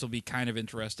 this will be kind of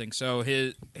interesting. So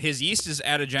his yeast is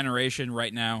at a generation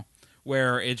right now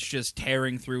where it's just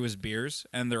tearing through his beers,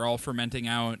 and they're all fermenting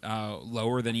out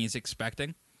lower than he's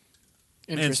expecting.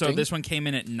 And Interesting. so this one came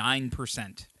in at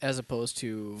 9%. as opposed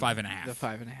to 5.5. The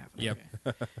 5.5. Yep.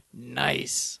 Okay.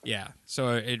 Nice. Yeah.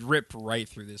 So it ripped right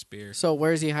through this beer. So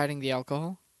where is he hiding the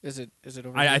alcohol? Is it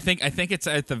over? I here? think it's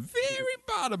at the very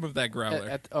bottom of that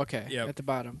growler. Okay. Yep. At the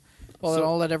bottom. Well, then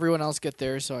I'll let everyone else get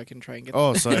theirs so I can try and get.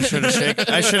 Oh, so I should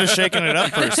have shaken it up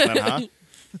first then, huh?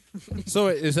 So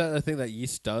is that the thing that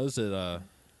yeast does?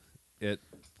 It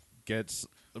gets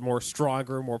more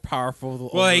stronger, more powerful. The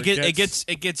Well, older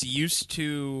it gets used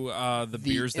to the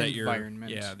beers that you're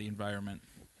environment. the environment.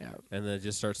 Yeah. and then it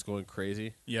just starts going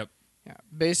crazy. Yep. Yeah.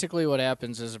 Basically, what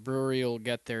happens is a brewery will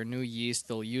get their new yeast,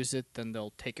 they'll use it, then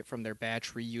they'll take it from their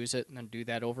batch, reuse it, and then do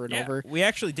that over and over. We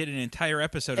actually did an entire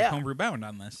episode Yeah. of Homebrew Bound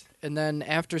on this. And then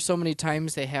after so many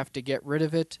times, they have to get rid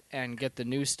of it and get the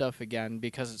new stuff again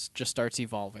because it just starts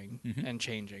evolving Mhm. and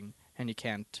changing, and you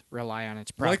can't rely on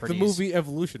its Like properties. the movie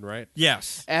Evolution, right?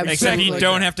 Yes. Absolutely. Except you Like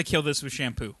don't that. have to kill this with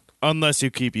shampoo. Unless you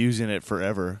keep using it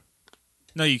forever.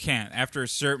 No, you can't. After a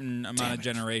certain amount Damn of it.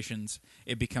 generations,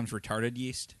 it becomes retarded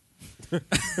yeast. Is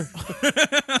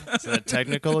that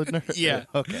technical? Yeah.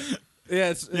 Okay. Yeah,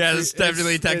 It's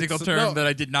definitely a technical term that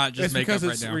I did not just it's make because up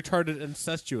right it's now. retarded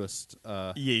incestuous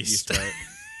Yeast. right?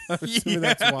 I'm assuming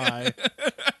that's why.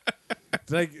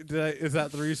 Is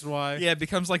that the reason why? Yeah, it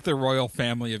becomes like the royal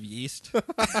family of yeast. The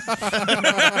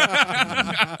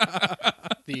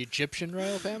Egyptian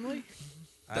royal family?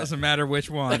 Doesn't matter which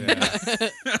one.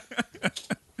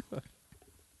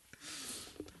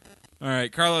 All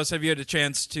right, Carlos, have you had a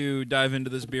chance to dive into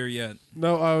this beer yet?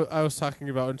 No, I was talking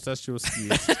about incestuous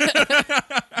yeast.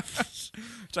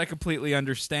 Which I completely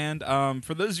understand.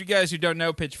 For those of you guys who don't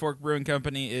know, Pitchfork Brewing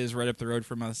Company is right up the road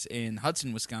from us in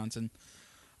Hudson, Wisconsin.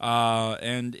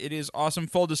 And it is awesome.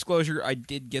 Full disclosure, I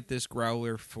did get this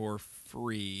growler for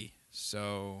free.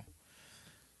 So,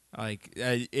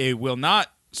 it will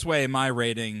not sway my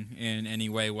rating in any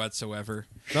way whatsoever.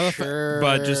 Sure.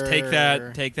 But just take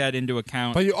that into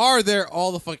account. But you are there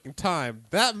all the fucking time.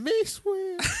 That may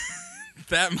swing.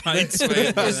 That might sway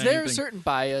it more Is than there a anything. certain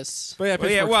bias? But yeah, Well,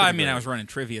 Pitchfork's I pretty mean, I great. was running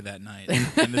trivia that night,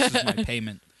 and this is my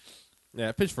payment.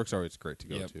 Yeah, Pitchfork's always great to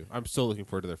go Yep. to. I'm still looking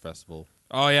forward to their festival.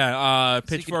 Oh yeah, So you can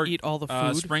Pitchfork eat all the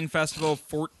food. Spring Festival,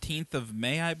 14th of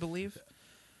May, I believe.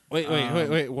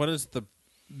 Wait. What is the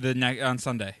On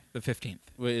Sunday, the 15th.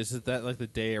 Wait, is it that like the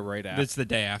day right after? It's the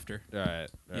day after. All right.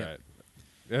 Yeah.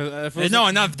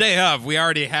 No, not the day of. We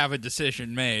already have a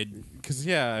decision made. because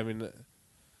I mean,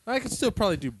 I could still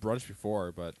probably do brunch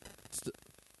before, but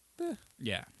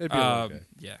Yeah. It'd be okay.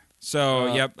 Yeah. So,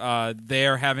 Uh, they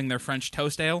are having their French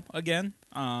toast ale again,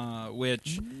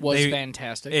 which Was they-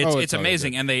 fantastic. It's it's always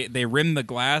amazing, good. and they rim the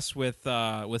glass with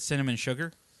cinnamon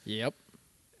sugar, Yep.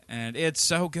 and it's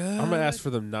so good. I'm gonna ask for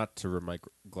them not to rim my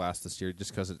glass this year,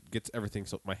 just because it gets everything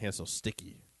my hands so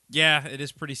sticky. Yeah, it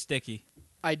is pretty sticky.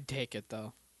 I'd take it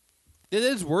though. It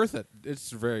is worth it.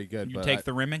 It's very good. You but take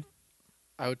the rimming.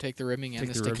 I would take the rimming and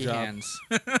Take the the rim sticky job. hands.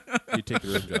 you take the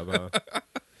rim job.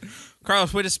 Huh?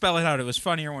 Carlos, way to spell it out. It was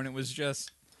funnier when it was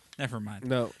just. Never mind.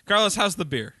 No, Carlos, how's the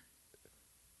beer?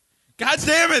 God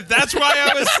damn it! That's why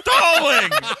I was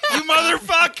stalling, you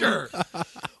motherfucker.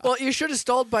 Well, you should have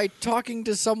stalled by talking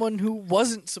to someone who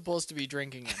wasn't supposed to be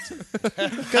drinking it.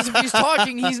 Because if he's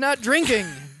talking, he's not drinking.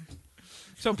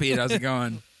 So, Pete, how's it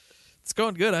going? It's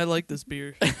going good. I like this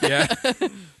beer. Yeah,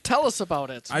 Tell us about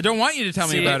it. I don't want you to tell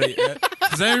me See? about it yet,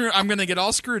 because then I'm gonna get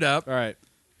all screwed up. all right.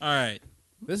 All right.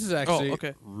 This is actually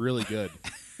okay. really good.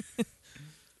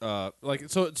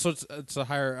 It's a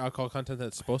higher alcohol content than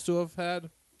it's supposed to have had.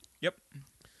 Yep.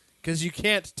 Because you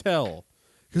can't tell.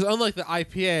 Because unlike the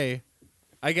IPA,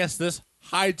 I guess this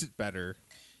hides it better.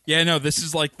 Yeah, no, this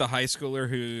is like the high schooler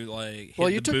who like hid well,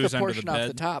 you the took booze the under portion the off bed,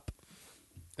 the top.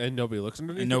 And nobody looks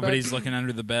underneath and the nobody's bed? looking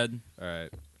under the bed. All right.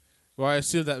 Well, I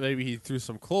assume that maybe he threw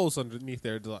some clothes underneath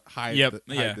there to hide, Yep. hide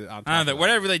Yeah. it on top I don't know. of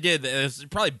Whatever they did, it's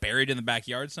probably buried in the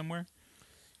backyard somewhere.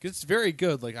 It's very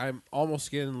good. Like, I'm almost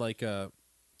getting like a...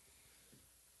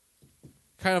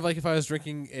 Kind of like if I was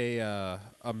drinking a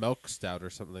milk stout or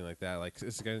something like that. Like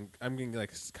I'm getting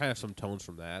like kind of some tones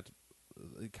from that,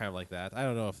 kind of like that. I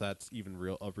don't know if that's even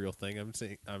a real thing.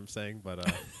 I'm saying, but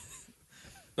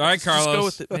All right, Carlos. Just go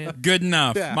with it, man. Good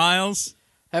enough. Yeah. Miles.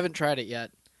 Haven't tried it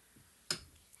yet.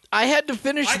 I had to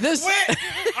finish this.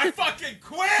 I fucking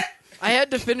quit. I had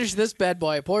to finish this bad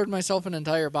boy. I poured myself an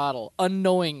entire bottle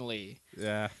unknowingly.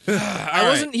 yeah. I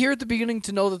wasn't here at the beginning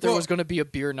to know that there Well- was going to be a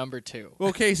beer number 2.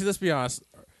 Well, Casey, let's be honest.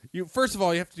 You first of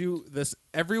all, you have to do this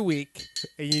every week,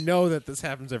 and you know that this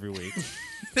happens every week.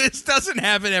 This doesn't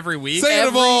happen every week. Second of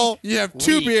Every all, you have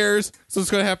 2 week. beers, so it's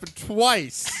going to happen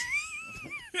twice.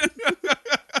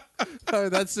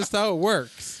 That's just how it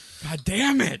works. God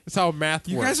damn it. That's how math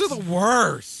You works. guys are the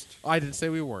worst. I didn't say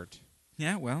we weren't.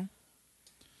 Yeah, well.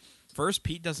 First,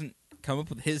 Pete doesn't come up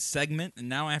with his segment, and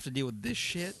now I have to deal with this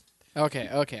shit. Okay,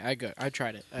 I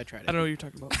tried it. I don't know what you're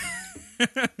talking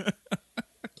about.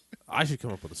 I should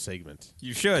come up with a segment.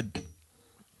 You should.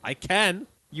 I can.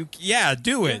 Yeah,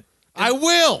 do it. I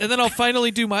will. And then I'll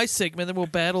finally do my segment, then we'll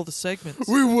battle the segments.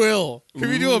 We will. Can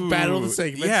we do a battle of the Ooh.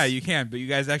 segments? Yeah, you can, but you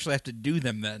guys actually have to do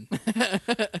them then.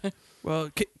 Well,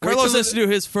 Carlos till has to do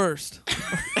his first.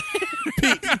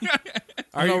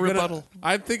 Are No you gonna- rebuttal.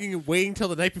 I'm thinking of waiting till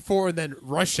the night before and then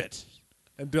rush it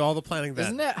and do all the planning then.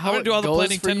 Isn't that I'm how going it to do all the goes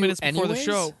planning for 10 you minutes before the anyways?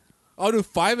 show. I'll do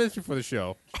 5 minutes before the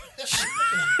show.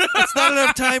 It's not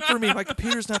enough time for me. My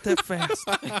computer's not that fast.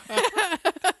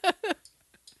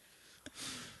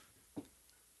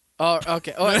 Oh,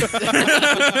 okay. Oh,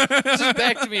 just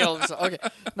back to me all of a sudden. Okay.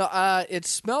 No, it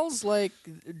smells like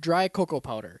dry cocoa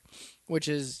powder, which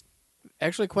is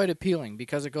actually quite appealing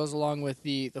because it goes along with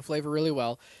the flavor really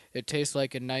well. It tastes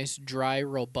like a nice, dry,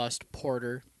 robust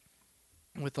porter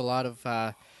with a lot of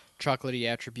chocolatey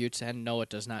attributes, and no, it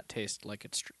does not taste like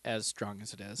it's as strong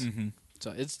as it is. Mm-hmm.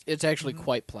 So it's actually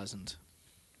quite pleasant.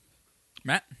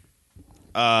 Matt?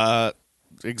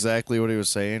 Exactly what he was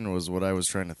saying was what I was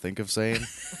trying to think of saying.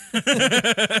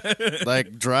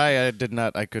 Like dry,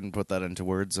 I couldn't put that into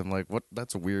words. I'm like, what?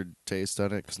 That's a weird taste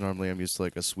on it because normally I'm used to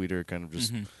like a sweeter kind of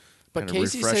just. But Kinda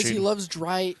Casey says he refreshing. loves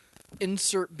dry.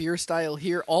 Insert beer style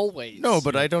here always. No,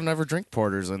 but I don't ever drink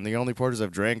porters, and the only porters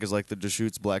I've drank is like the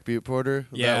Deschutes Black Butte Porter.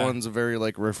 Yeah. That one's a very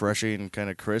like refreshing, kind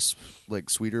of crisp, like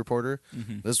sweeter porter.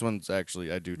 Mm-hmm. This one's actually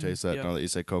I do taste that yeah. now that you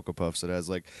say Cocoa Puffs. It has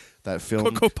like that film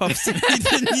Cocoa Puffs.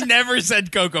 He never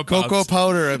said Cocoa Puffs. Cocoa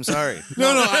powder. I'm sorry.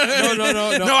 No.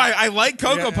 No, I like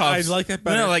Cocoa Yeah, Puffs. I like that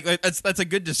better. No, like that's a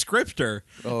good descriptor.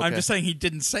 Oh, I'm okay. just saying he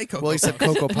didn't say Cocoa Well, he Puffs. said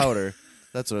cocoa powder.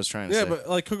 That's what I was trying to Yeah, say. but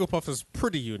like Cocoa Puffs is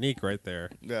pretty unique right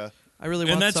there. Yeah. I really And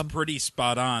want that's some. pretty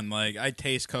spot on. Like I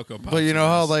taste Cocoa Puffs. But you know in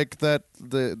how this. like that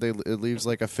it leaves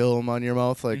like a film on your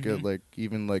mouth, like like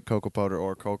even like cocoa powder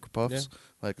or Cocoa Puffs,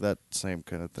 like that same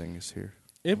kind of thing is here.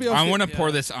 Anybody else I want to Yeah.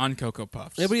 pour this on Cocoa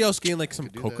Puffs. Anybody else gain like some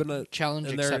Could do that. coconut Challenge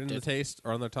in there in accepted. the taste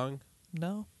or on their tongue?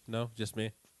 No. No, just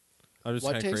me. I'm just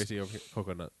What kind of taste? crazy over here.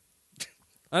 Coconut.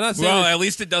 I'm not saying Well, at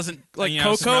least it doesn't Like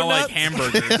smell cocoa like nuts?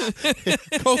 hamburgers.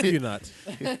 coconut.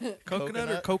 Coconut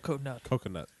or cocoa nut?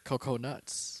 Coconut. Cocoa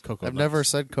nuts. Cocoa I've nuts. never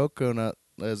said coconut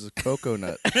as a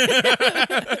coconut.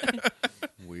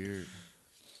 Weird.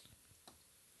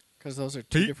 Because those are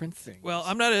two different things. Well,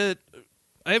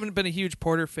 I haven't been a huge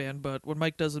porter fan, but when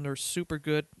Mike does them, they're super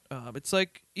good. It's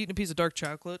like eating a piece of dark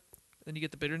chocolate, then you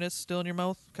get the bitterness still in your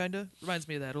mouth, kind of. Reminds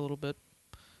me of that a little bit.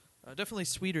 Definitely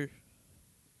sweeter,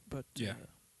 but Yeah.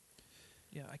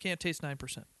 yeah, I can't taste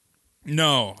 9%.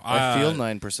 No, I feel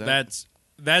 9%. That's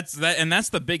and that's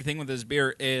the big thing with his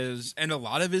beer is, and a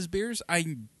lot of his beers,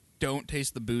 I don't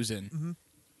taste the booze in. Mm-hmm.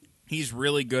 He's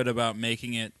really good about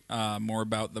making it more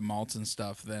about the malts and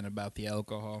stuff than about the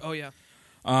alcohol. Oh yeah,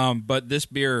 But this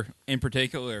beer in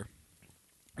particular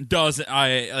does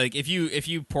if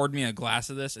you poured me a glass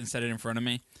of this and set it in front of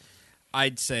me,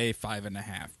 I'd say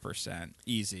 5.5%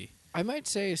 easy. I might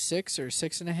say 6 or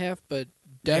 6.5, but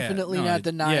definitely no, not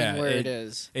the 9 yeah, where it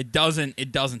is. It doesn't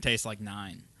taste like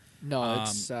 9. No,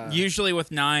 it's Usually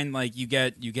with 9, like you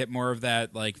get more of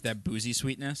that like that boozy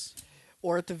sweetness.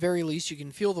 or at the very least, you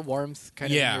can feel the warmth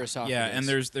kind of in your esophagus. Yeah, and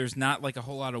there's not like a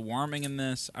whole lot of warming in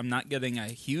this. I'm not getting a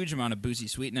huge amount of boozy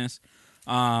sweetness.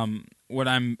 What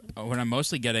I'm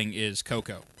mostly getting is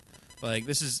cocoa. Like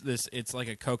it's like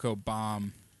a cocoa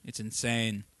bomb. It's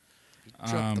insane.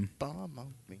 Drop the bomb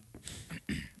on me.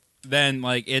 Then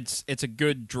like it's a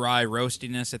good dry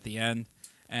roastiness at the end,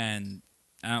 and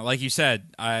like you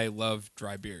said, I love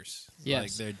dry beers.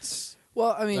 Yes. Like it's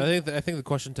Well, I mean, I think the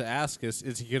question to ask is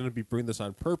he going to be bringing this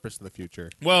on purpose in the future?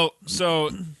 well,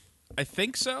 so I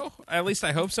think so. At least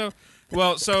I hope so.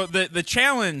 Well, so the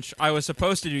challenge I was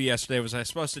supposed to do yesterday was I was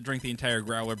supposed to drink the entire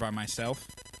growler by myself.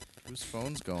 Whose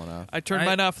phone's going off? I turned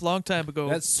mine off a long time ago.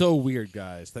 That's so weird,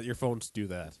 guys, that your phones do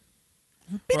that.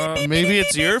 Maybe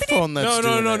it's your phone that's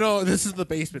doing it. No. This is the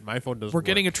basement. My phone doesn't We're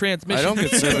getting a work. transmission. I don't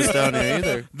get service down here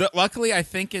either. Luckily, I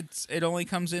think it only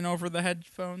comes in over the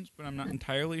headphones, but I'm not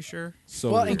entirely sure.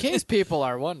 so well, in weird. case people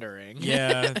are wondering.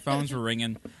 Yeah, phones were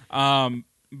ringing.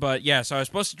 But yeah, so I was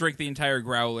supposed to drink the entire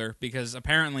growler because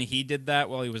apparently he did that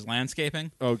while he was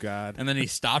landscaping, Oh, God. and then he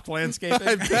stopped landscaping.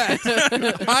 I bet.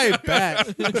 I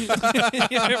bet.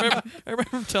 Yeah, I remember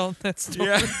him telling that story.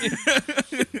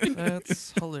 Yeah.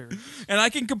 That's hilarious. And I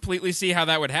can completely see how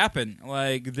that would happen.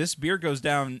 Like this beer goes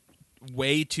down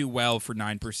way too well for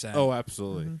 9%. Oh,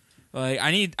 absolutely. Like I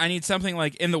need something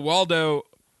like in the Waldo.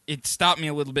 It stopped me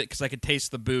a little bit because I could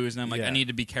taste the booze, and I'm like, Yeah. I need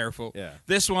to be careful. Yeah.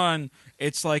 This one,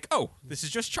 it's like, oh, this is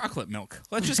just chocolate milk.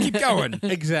 Let's just keep going.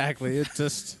 Exactly. It's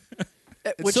just...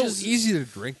 It's Which so is easy to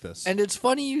drink this. And it's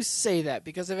funny you say that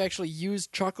because I've actually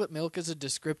used chocolate milk as a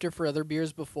descriptor for other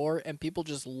beers before, and people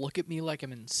just look at me like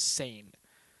I'm insane.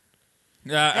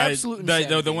 Absolute the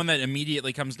insanity. one that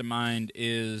immediately comes to mind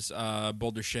is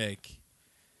Boulder Shake.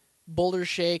 Boulder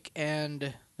Shake,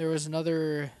 and there was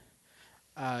another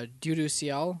Dieu du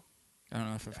Ciel. I don't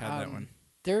know if I've had that one.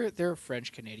 They're a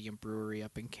French Canadian brewery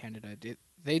up in Canada.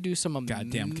 They do some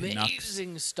Goddamn Canucks.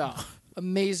 amazing stuff.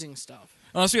 Amazing stuff.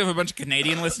 Unless we have a bunch of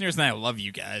Canadian listeners, and I love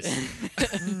you guys.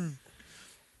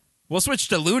 We'll switch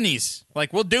to loonies.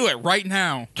 Like, we'll do it right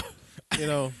now. You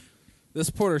know, this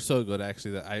porter's so good,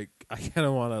 actually, that I kind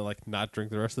of want to, like, not drink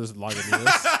the rest of this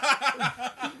Lagunitas.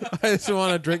 I just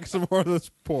want to drink some more of this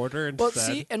porter instead. But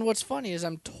see, and what's funny is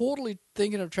I'm totally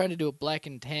thinking of trying to do a black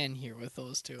and tan here with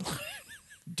those two.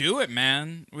 Do it,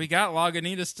 man. We got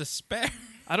Lagunitas to spare.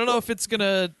 I don't know if it's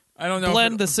gonna I don't know.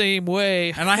 blend the same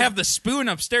way. And I have the spoon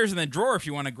upstairs in the drawer if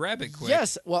you want to grab it quick.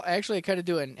 Yes, well, actually, I kind of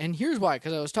do. And here's why.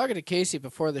 Because I was talking to Casey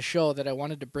before the show that I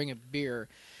wanted to bring a beer.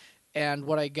 And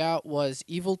what I got was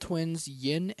Evil Twins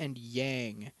Yin and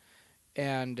Yang.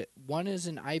 And one is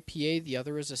an IPA, the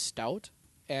other is a stout.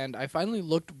 And I finally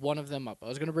looked one of them up. I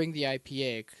was going to bring the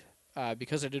IPA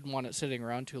because I didn't want it sitting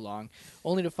around too long,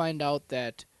 only to find out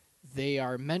that they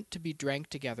are meant to be drank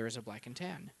together as a black and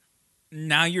tan.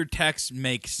 Now your text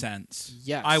makes sense.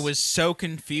 Yes. I was so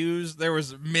confused. There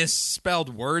was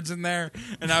misspelled words in there,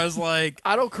 and I was like,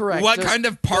 Autocorrect. what just kind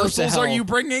of goes to parcels are hell. you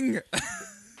bringing?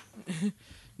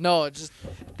 No, just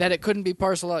that it couldn't be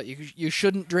parcel out. You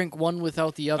shouldn't drink one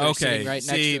without the other Okay, sitting right next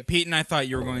see, to it. Pete and I thought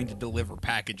you were going to deliver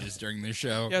packages during the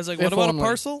show. Yeah, I was like, If what about only. a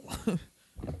parcel? All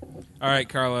right,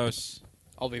 Carlos,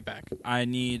 I'll be back. I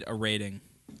need a rating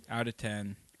out of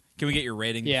 10. Can we get your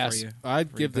rating Yes. for you?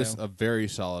 I'd for give your this pale? a very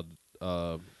solid.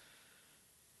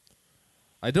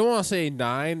 I don't want to say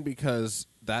 9 because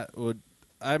that would.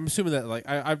 I'm assuming that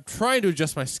I'm trying to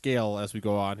adjust my scale as we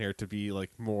go on here to be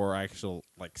like more actual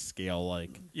like scale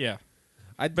like. Yeah.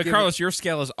 I'd But give Carlos, your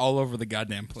scale is all over the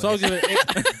goddamn place. so I'll give it.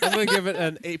 I'm going to give it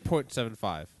an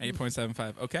 8.75.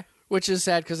 8.75. Okay. Which is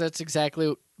sad because that's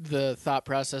exactly the thought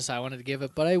process I wanted to give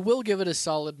it. But I will give it a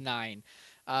solid 9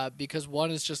 because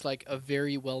one is just like a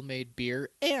very well-made beer,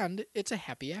 and it's a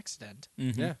happy accident.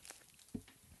 Mhm. Yeah.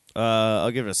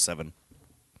 I'll give it a 7.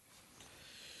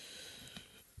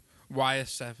 Why a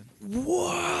 7?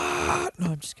 What?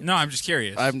 No, I'm just kidding. No, I'm just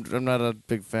curious. I'm not a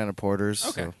big fan of porters,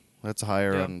 Okay. so that's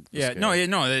higher yeah. on. The Yeah, scale.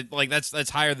 no, like that's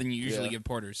higher than you usually Yeah. give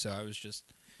porters. So I was just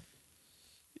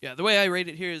Yeah, the way I rate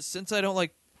it here is since I don't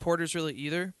like porters really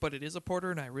either, but it is a porter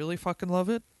and I really fucking love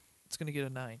it, it's going to get a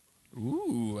 9.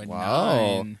 ooh a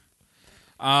Wow. 9.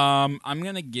 I'm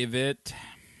gonna give it.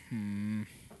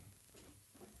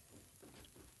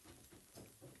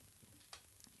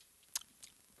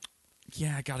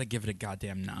 Yeah, I gotta give it a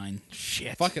goddamn 9.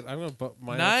 Shit. Fuck it. I'm gonna put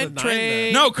mine Nine up to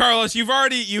trade. No, Carlos, you've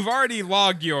already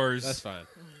logged yours. That's fine.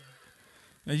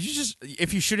 Now, you just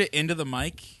if you shoot it into the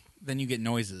mic, then you get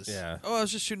noises. Yeah. Oh, I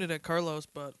was just shooting it at Carlos,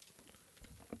 but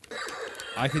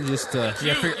I can just. Yeah.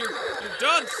 you're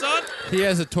done, son. He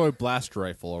has a toy blast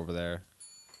rifle over there.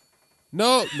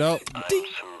 No. I'm surrounded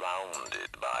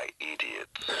by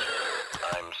idiots.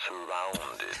 I'm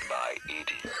surrounded by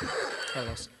idiots.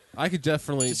 Carlos. I could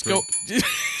definitely Just drink. go.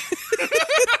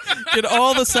 Get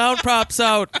all the sound props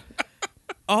out.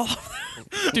 Oh,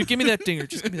 dude, give me that dinger.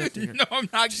 Just give me that dinger. No, I'm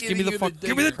not Just giving give me the you fuck. the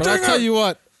Give me the But I'll dinger. tell you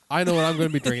what. I know what I'm going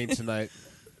to be drinking tonight.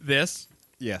 this.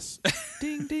 Yes.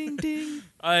 Ding, ding, ding.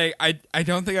 I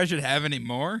don't think I should have any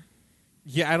more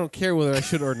Yeah, I don't care whether I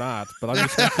should or not, but I'm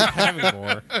just going to keep having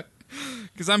more.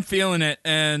 because I'm feeling it.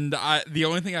 And the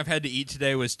only thing I've had to eat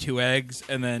today was 2 eggs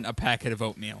and then a packet of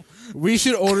oatmeal. We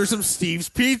should order some Steve's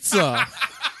Pizza.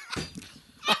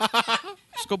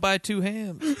 Just go buy 2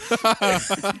 hams.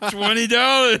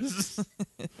 $20.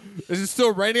 Is it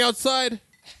still raining outside?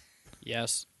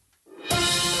 Yes.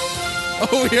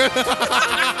 Oh, yeah.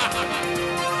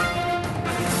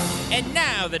 And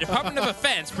now the Department of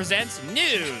Defense presents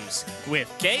news with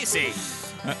Casey.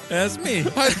 That's me.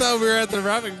 I thought we were at the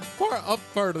wrapping up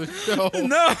part of the show.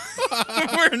 No,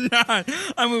 we're not.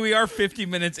 I mean, we are 50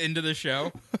 minutes into the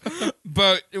show,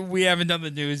 but we haven't done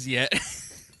the news yet.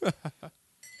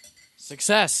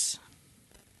 Success.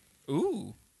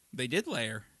 Ooh, they did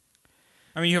layer.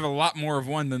 I mean, you have a lot more of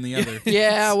one than the other.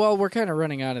 Yeah, well, we're kind of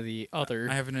running out of the other.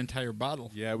 I have an entire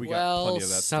bottle. Yeah, we got well, plenty of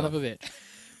that son stuff. of a bitch.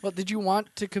 Well, did you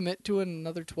want to commit to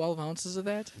another 12 ounces of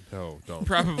that? No, don't.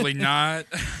 Probably not,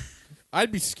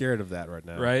 I'd be scared of that right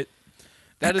now. right?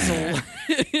 That is a.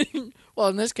 Well,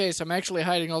 in this case, I'm actually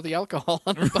hiding all the alcohol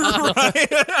on the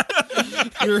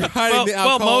bottom. You're hiding Well, the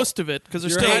alcohol. most of it, because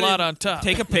there's You're still a hiding- lot on top.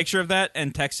 Take a picture of that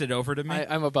and text it over to me.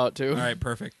 I'm about to. All right,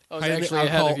 perfect. I was hiding the actually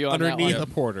ahead alcohol of you on that underneath one. a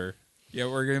porter. Yeah,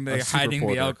 we're going to be A super hiding the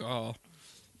porter. alcohol.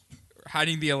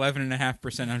 Hiding the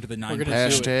 11.5% under the 9%. We're gonna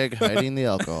do Hashtag hiding the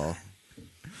alcohol.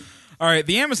 All right,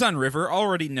 the Amazon River,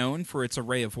 already known for its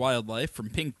array of wildlife, from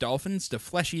pink dolphins to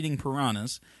flesh-eating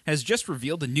piranhas, has just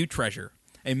revealed a new treasure,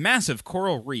 a massive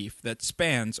coral reef that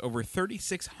spans over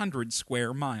 3,600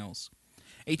 square miles.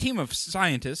 A team of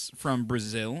scientists from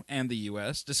Brazil and the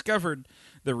U.S. discovered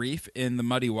the reef in the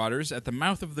muddy waters at the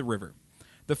mouth of the river.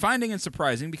 The finding is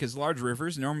surprising because large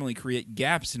rivers normally create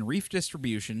gaps in reef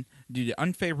distribution due to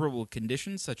unfavorable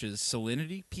conditions such as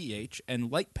salinity, pH,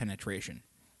 and light penetration.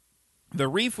 The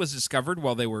reef was discovered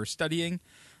while they were studying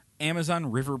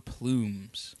Amazon River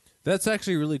plumes. That's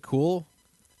actually really cool.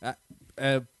 I'm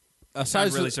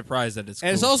really surprised that it's cool.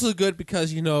 And it's also good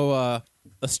because,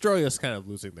 Australia's kind of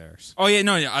losing theirs. Oh, yeah,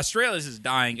 no, yeah, Australia's is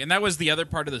dying. And that was the other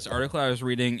part of this article I was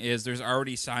reading is there's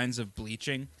already signs of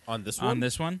bleaching On this one? on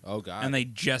this one. Oh, God. And they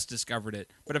just discovered it.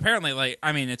 But apparently,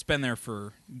 it's been there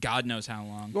for God knows how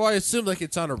long. Well, I assume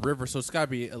it's on a river, so it's got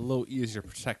to be a little easier to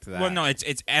protect that. Well, no, it's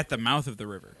at the mouth of the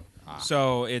river.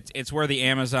 So it's where the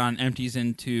Amazon empties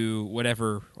into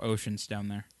whatever ocean's down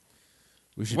there.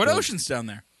 We should What go- ocean's down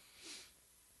there?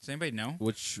 Does anybody know?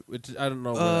 Which I don't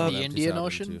know. Uh, where The that Indian empties out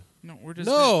Ocean? into. No, we're just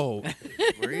No,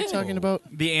 What are you talking about?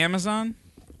 the Amazon.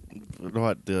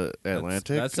 What, the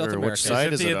Atlantic? that's South or America. which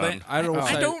side Is is it it the on? Atlantic? I don't know.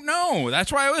 I don't know.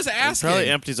 That's why I was It asking. probably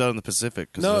empties out in the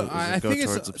Pacific. 'cause No, does I it go think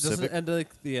towards the does it Pacific?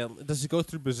 end does it go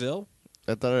through Brazil?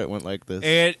 I thought it went like this.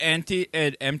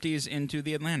 It empties into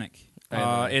the Atlantic.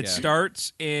 Atlantic, It yeah.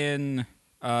 starts in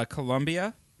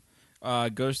Colombia,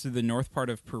 goes through the north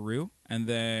part of Peru, and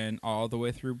then all the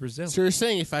way through Brazil. So you're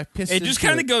saying if I piss, It just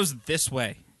kind of goes this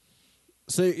way.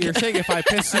 So you're saying if I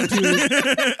piss into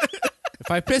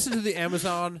the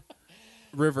Amazon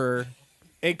River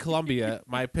in Colombia,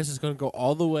 my piss is going to go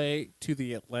all the way to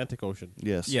the Atlantic Ocean.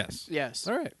 Yes. Yes. Yes.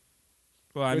 All right,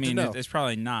 Well, I Good to mean, know. it's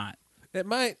probably not. it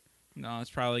might. No,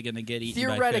 it's probably going to get eaten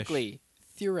Theoretically. by fish.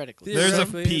 There's a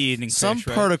Theoretically, pea eating Some fish,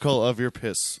 right? particle of your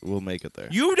piss will make it there.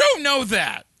 You don't know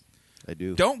that. I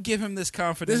do. Don't give him this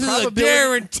confidence. This is a Probability-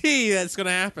 guarantee that's going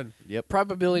to happen. Yep.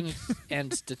 Probability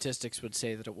and statistics would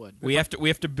say that it would. We have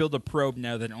to build a probe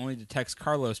now that only detects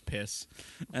Carlos piss,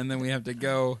 and then we have to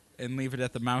go and leave it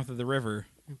at the mouth of the river.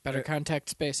 Better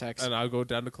contact SpaceX. And I'll go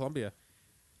down to Columbia.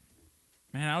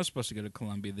 Man, I was supposed to go to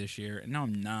Colombia this year, and no,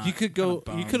 I'm not. You could I'm go.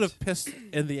 kinda You could bummed. have pissed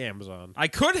in the Amazon. I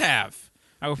could have.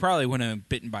 I would probably would have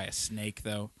bitten by a snake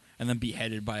though, and then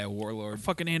beheaded by a warlord.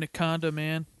 Fucking anaconda,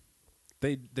 man.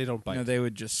 They don't bite. No, they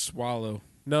would just swallow.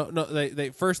 No.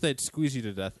 They first they'd squeeze you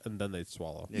to death and then they'd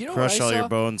swallow. You You know crush what I all your saw?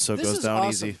 bones so it This goes is down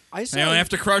awesome. easy. I saw They only have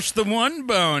to crush the one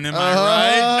bone. Am I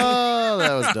right? Oh,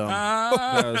 that was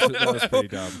dumb. That was pretty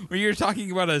dumb. Well, you're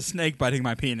talking about a snake biting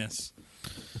my penis.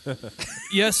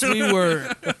 Yes, we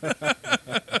were.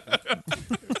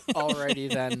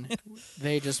 Alrighty then.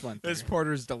 They just went there. This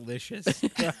porter's delicious.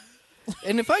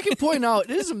 And if I can point out,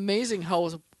 it is amazing how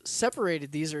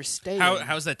separated these are staying.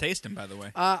 How's that tasting, by the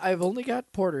way? I've only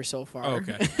got porter so far. Oh,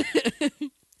 okay.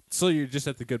 So you're just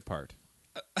at the good part.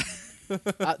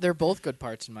 They're both good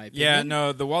parts in my opinion. Yeah,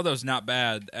 no, the Waldo's not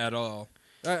bad at all.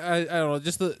 I don't know.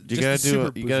 Just the You just gotta the do super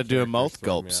a boozy mouth characters throw me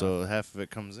gulp, off. so half of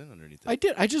it comes in underneath it. I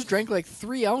did. I just drank like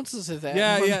 3 ounces of that.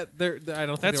 Yeah, yeah. I don't. Think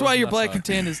That's there why was your enough black of and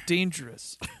it. tan is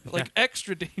dangerous, like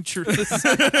extra dangerous,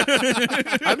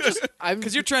 I'm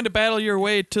because you're trying to battle your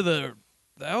way to the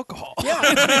alcohol.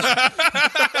 yeah.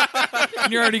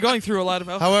 And you're already going through a lot of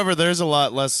alcohol. However, there's a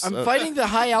lot less. I'm fighting the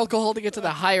high alcohol to get to the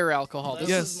higher alcohol. This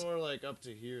Yes. is more like up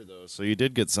to here, though. So you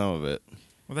did get some of it.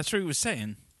 Well, that's what he was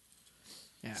saying.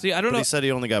 yeah. See, I don't But know. he said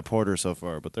he only got porter so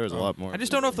far, but there's a lot more. I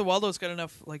just don't know if the Waldo's got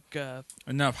enough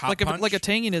Enough hot like a, punch? like a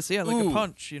tanginess, yeah, like Ooh. a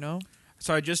punch, you know.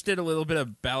 So I just did a little bit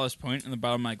of Ballast Point in the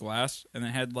bottom of my glass, and it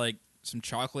had like some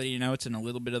chocolatey notes and a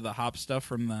little bit of the hop stuff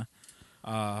from the.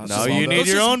 Now Waldo. you need Let's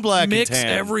your just own black mix and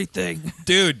tan. everything.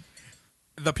 Dude.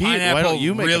 The Pete, why pineapple don't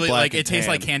you make a really black like and it tastes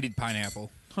tan? like candied pineapple.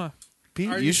 Pete,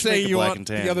 Are you you should saying make a you black want and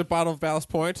tan. the other bottle of Ballast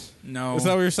Point? No. Is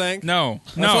that what you're saying? No.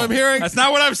 No. what I'm hearing. That's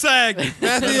not what I'm saying.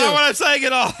 That's not what I'm saying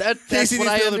at all. that's Casey what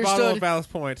needs I the other bottle of understood.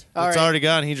 Ballast Point. All It's right. already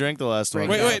gone. He drank the last one.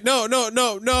 Bring it Wait, up.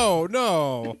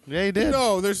 no. Yeah, he did.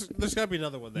 No, there's got to be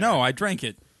another one there. No, I drank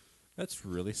it. That's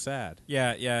really sad.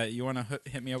 Yeah. You want to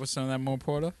hit me up with some of that more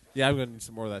porter? Yeah, I'm going to need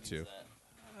some more of that too.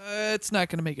 It's not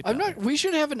going to make it. I'm down. not. We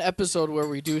should have an episode where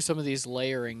we do some of these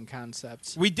layering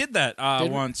concepts. We did that Did we?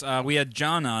 once. We had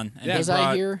John on. And Yeah. he Was I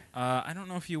brought- here? I don't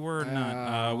know if you were or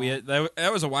not. Oh. We had,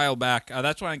 that was a while back.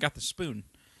 That's when I got the spoon.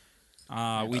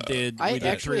 We did. I we did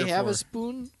actually 3 or have 4. a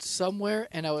spoon somewhere,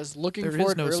 and I was looking There for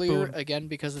is it no earlier spoon. again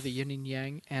because of the yin and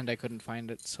yang, and I couldn't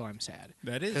find it, so I'm sad.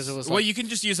 That is. 'Cause it was well, like- you can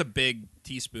just use a big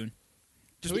teaspoon.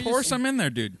 Just we pour just- some in there,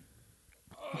 dude.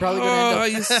 I'm probably Oh, gonna I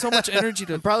end up. use so much energy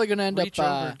to I'm probably gonna end reach up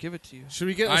over and give it to you. Should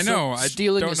we get? I know. I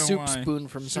stealing don't a know soup why. spoon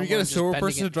from Should someone. we get a just sober bending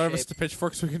person it to in drive us shape. to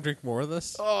Pitchfork so we can drink more of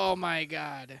this? Oh my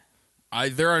god!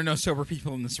 There are no sober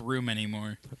people in this room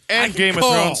anymore. And Game of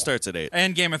call. Thrones starts at 8.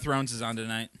 And Game of Thrones is on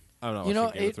tonight. I don't know. You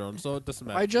know, Game of Thrones, so it doesn't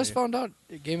matter. I to just me. found out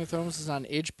Game of Thrones is on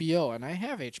HBO, and I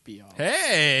have HBO.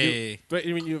 Hey. But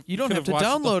you mean you don't could have to watched it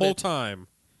download the whole it. time?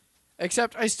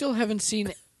 Except I still haven't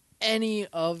seen any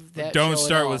of that. Don't show at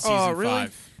start all. with season Oh, really?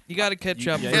 5. You got to catch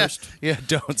up Yeah, first. yeah,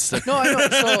 don't start. No, I know.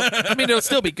 So I mean, it'll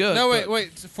still be good. No, but-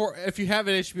 wait. For if you have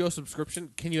an HBO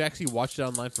subscription, can you actually watch it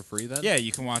online for free then? Yeah,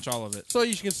 you can watch all of it. So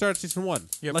you can start season 1,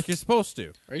 Yep. like you're supposed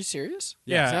to. are you serious?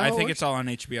 Yeah, Is that I how it think works? it's all on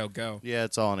HBO Go. Yeah,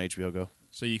 it's all on HBO Go.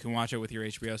 So you can watch it with your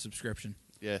HBO subscription.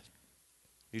 Yeah.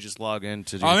 You just log in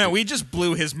to. Oh, man, we just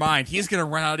blew his mind. He's going to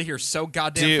run out of here so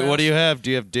goddamn fast. What do you have? Do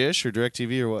you have Dish or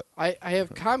DirecTV or what? I have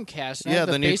Comcast. And I Yeah, have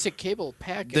the then you- basic cable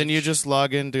package. Then you just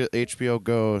log into HBO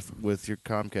Go with your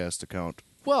Comcast account,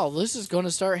 Well, this is going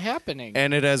to start happening.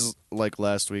 and it has like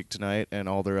Last Week Tonight and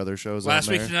all their other shows. Last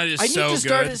on week there. tonight is I need so to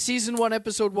start good. at season 1,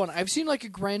 episode 1. I've seen like a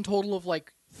grand total of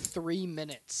like 3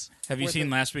 minutes. Have you worth seen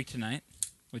of- Last Week Tonight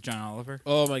with John Oliver?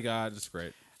 Oh my god, it's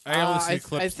great. I only see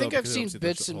clips. I think though, I've because I seen don't see the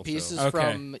bits whole and show. pieces Okay.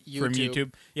 from YouTube. From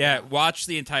YouTube. Yeah, watch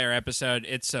the entire episode.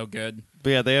 It's so good. But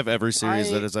yeah, they have every series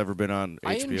I- that has ever been on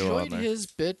I HBO on enjoyed there. his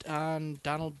bit on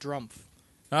Donald Trump.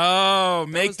 Oh,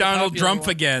 make was the Donald popular Trump one.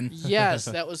 again. Yes,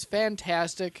 that was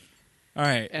fantastic. All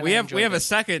right, And we I have enjoyed a it.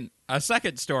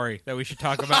 second story that we should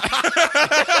talk about.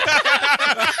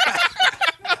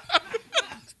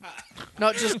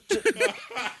 No,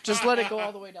 just let it go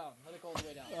all the way down. Let it go all the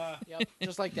way down. Yep,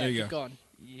 just like that. There you Keep go. going.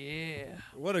 Yeah.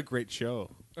 What a great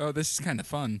show! Oh, this is kind of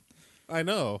fun. I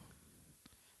know.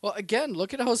 Well, again,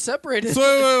 look at how separated.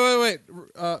 So wait.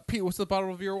 Pete, what's the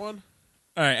bottle of your one?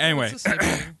 All right, anyway, It's the same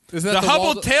thing. Is that the Hubble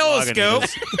Waldo- telescope.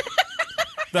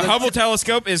 The Hubble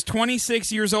telescope is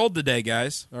 26 years old today,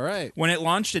 guys. All right. When it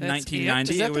launched in That's it?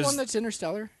 1990, Is that it the was one that's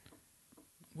Interstellar?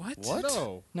 what?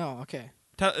 No. No, okay.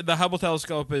 The Hubble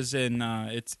telescope is in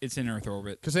it's in Earth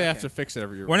orbit. Because they have to fix it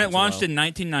every year. When it once in a launched while. in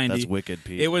 1990, That's wicked,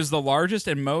 Pete. it was the largest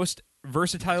and most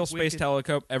versatile space Wicked.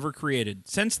 telescope ever created.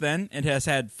 Since then, it has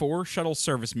had 4 shuttle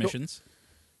service missions.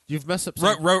 You've messed up.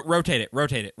 Rotate it.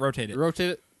 Rotate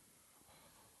it.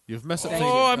 You've messed up.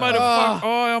 Oh, I might have.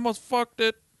 I almost fucked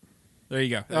it. There you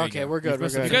go. There Okay, you go. we're good. We're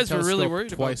messed up You good. guys were really telescope worried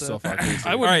twice about so that. far. Casey.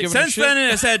 I All wouldn't right. give it a Since shit. then, it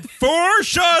has had 4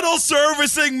 shuttle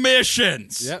servicing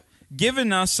missions. Yep.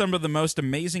 Given us some of the most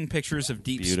amazing pictures of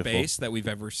deep Beautiful. space that we've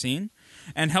ever seen,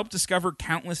 and helped discover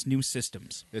countless new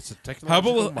systems. It's a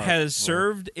technological Hubble marvel. has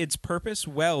served its purpose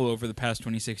well over the past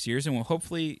 26 years and will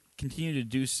hopefully continue to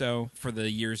do so for the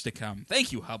years to come.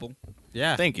 Thank you, Hubble.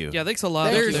 Yeah. Thank you. Yeah, thanks a lot.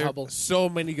 Thank you, There's There. Hubble. so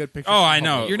many good pictures. Oh, of I Hubble.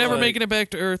 know. You're never Like- making it back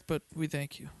to Earth, but we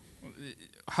thank you.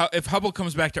 If Hubble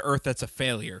comes back to Earth, that's a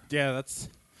failure. Yeah, that's.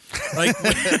 Like,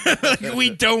 we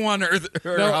don't want Earth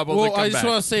or Hubble well, to come I just back.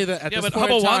 want to say that at Yeah, this but point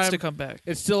Hubble in time, wants to come back.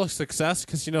 it's still a success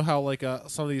because you know how like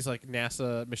some of these like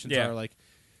NASA missions Yeah. are like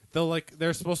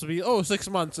they're supposed to be 6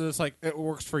 months and it's like it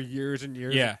works for years and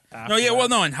years. Yeah. after No, yeah, that. well,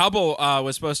 no, and Hubble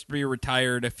was supposed to be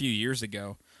retired a few years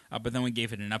ago, but then we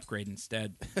gave it an upgrade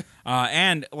instead.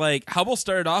 And, like, Hubble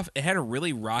started off, it had a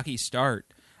really rocky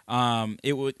start. When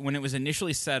it was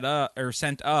initially sent up,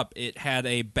 it had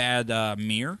a bad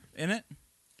mirror in it.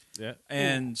 Yeah.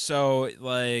 And so,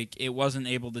 like, it wasn't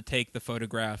able to take the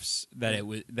photographs that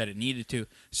it needed to.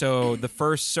 So the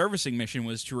first servicing mission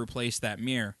was to replace that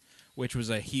mirror, which was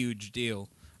a huge deal.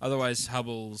 Otherwise,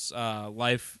 Hubble's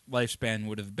lifespan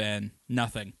would have been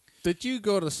nothing. Did you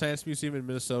go to the Science Museum in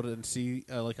Minnesota and see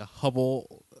like a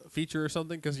Hubble feature or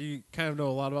something? Because you kind of know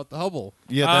a lot about the Hubble.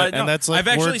 Yeah, No, and that's like I've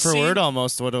actually word for seen- word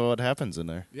almost what happens in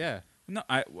there. Yeah. No,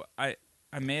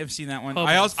 I may have seen that one. Hubble,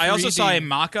 I also saw a 3D.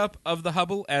 mock-up of the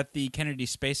Hubble at the Kennedy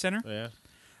Space Center,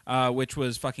 Yeah. which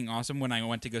was fucking awesome when I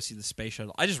went to go see the space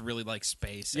shuttle. I just really like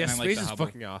space. Yeah, and I like space the is Hubble.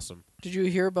 fucking awesome. Did you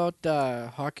hear about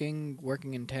Hawking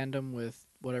working in tandem with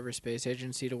whatever space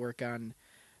agency to work on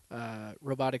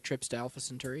robotic trips to Alpha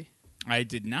Centauri? I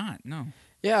did not. No.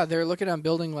 Yeah, they're looking on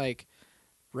building like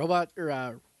robot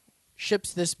or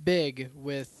ships this big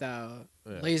with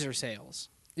laser sails.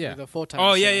 Yeah. The photon.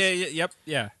 Oh yeah, sails, yep,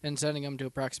 yeah. And sending them to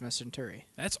Proxima Centauri.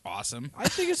 That's awesome. I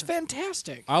think it's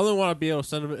fantastic. I only want to be able to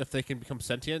send them if they can become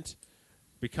sentient,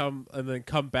 and then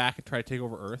come back and try to take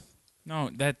over Earth. No,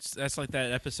 that's like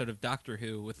that episode of Doctor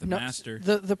Who with the No, Master.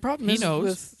 The problem He is knows.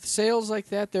 with sails like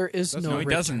that, there is That's no no, he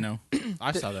return. doesn't know.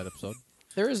 I saw that episode.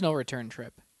 There is no return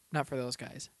trip. Not for those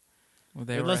guys. Well,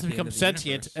 they were Unless at they the end become of the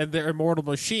sentient universe. and they're immortal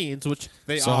machines, which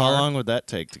they So are. how long would that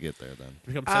take to get there then?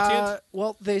 Become sentient?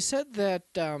 Well, they said that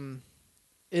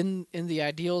in the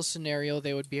ideal scenario,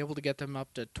 they would be able to get them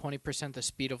up to 20% the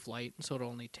speed of light, so it'll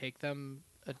only take them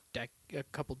a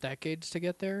couple decades to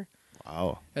get there,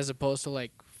 Wow. as opposed to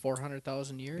like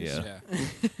 400,000 years. Yeah.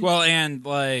 Well, and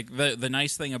like the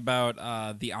nice thing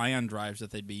about the ion drives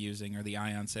that they'd be using or the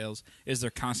ion sails is they're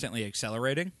constantly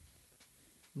accelerating.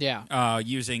 Yeah.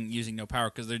 Using no power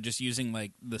because they're just using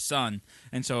like the sun,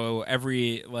 and so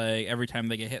every time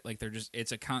they get hit, like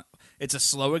it's a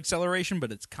slow acceleration,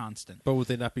 but it's constant. But would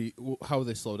they not be? How would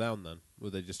they slow down then?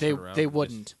 Would they just turn around? They and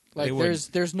wouldn't. Like They wouldn't.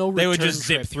 there's no return They would just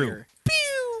zip trip through. here.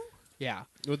 Yeah.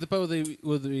 Would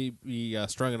they be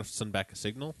strong enough to send back a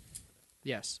signal?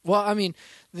 Yes. Well, I mean,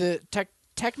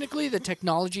 technically the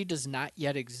technology does not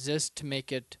yet exist to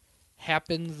make it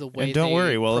happen the way. And don't they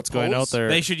worry, while it's going out propose. there,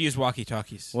 They should use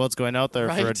walkie-talkies. well, it's going out there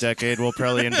for a Right. decade. We'll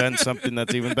probably invent something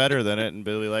that's even better than it, and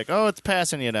be like, "Oh, it's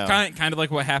passing you now." Kind of like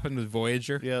what happened with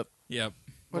Voyager. Yep. Yep.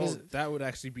 What is it? That would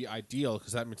actually be ideal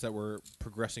because that means that we're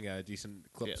progressing at a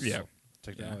decent clip. Yes. Yeah.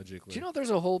 Technologically. Do you know there's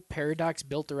a whole paradox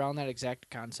built around that exact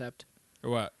concept? Or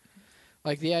what?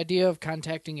 Like the idea of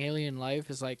contacting alien life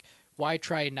is like, why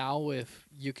try now if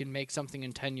you can make something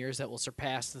in 10 years that will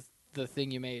surpass the thing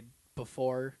you made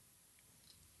before?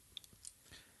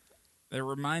 It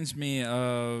reminds me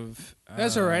of.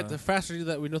 That's all right. The faster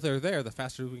that we know they're there, the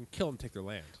faster we can kill them and take their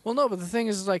land. Well, no, but the thing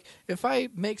is, like, if I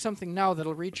make something now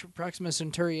that'll reach Proxima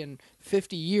Centauri in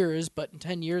 50 years, but in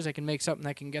 10 years I can make something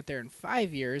that can get there in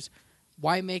 5 years,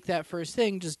 why make that first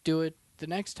thing? Just do it the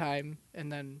next time,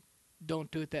 and then don't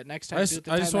do it that next time. I do just, it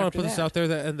the I just time want to after put this that. out there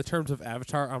that in the terms of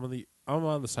Avatar, I'm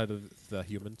on the side of the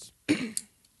humans.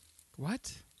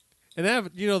 What? And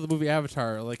you know the movie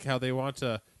Avatar, like how they want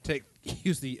to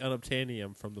use the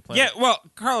unobtainium from the planet. Yeah. Well,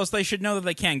 Carlos, they should know that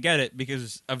they can't get it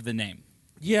because of the name.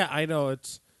 Yeah, I know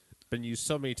it's been used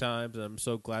so many times, and I'm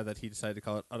so glad that he decided to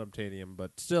call it unobtainium.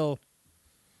 But still,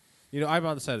 I'm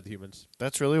on the side of the humans.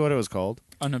 That's really what it was called.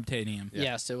 Unobtainium. Yeah.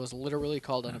 Yes, it was literally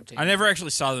called Unobtainium. I never actually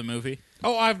saw the movie.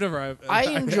 Oh, I've I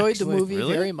enjoyed the actually- movie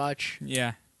Really? very much.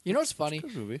 Yeah. You know what's funny?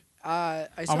 Good movie. I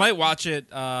I might watch it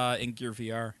in Gear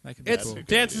VR. That could be It's cool.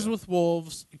 Dances with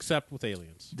Wolves, except with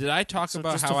aliens. Did I talk It's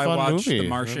about just how a I fun watched movie. The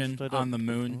Martian That's what I on the don't-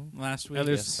 moon last week? And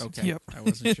there's- Okay, Yep. I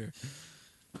wasn't sure.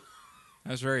 I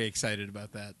was very excited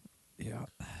about that. Yeah.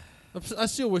 I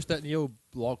still wish that Neil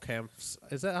Blomkamp's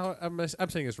is that how I'm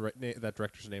saying his that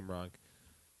director's name wrong,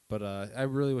 but I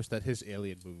really wish that his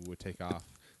Alien movie would take off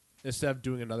instead of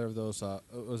doing another of those.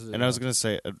 Was it, And I was gonna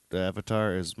say,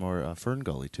 Avatar is more Fern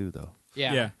Gully too, though.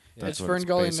 Yeah. Yeah. That's It's what Fern it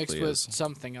Gully mixed basically with is.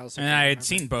 something else. And can't I had remember.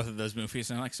 seen both of those movies,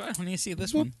 and I'm like, so I need to see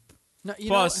this one. No, you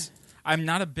Plus, know, I'm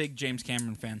not a big James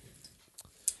Cameron fan.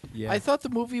 Yeah. I thought the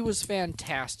movie was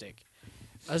fantastic.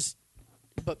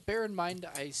 But bear in mind,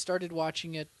 I started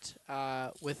watching it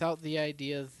without the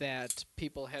idea that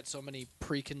people had so many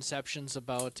preconceptions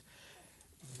about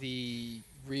the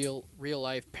real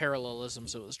life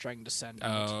parallelisms it was trying to send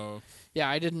out. Oh, Yeah,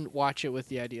 I didn't watch it with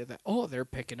the idea that, oh, they're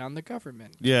picking on the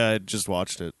government. Yeah, I just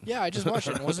watched it. Yeah, I just watched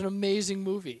it. It was an amazing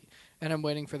movie, and I'm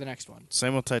waiting for the next one.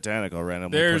 Same with Titanic. I'll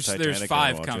randomly there's put Titanic 5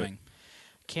 and watch coming.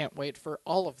 Can't wait for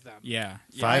all of them. Yeah,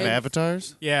 It. yeah. 5 I-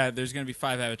 avatars. Yeah, there's going to be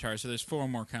 5 avatars, so there's 4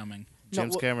 more coming. No,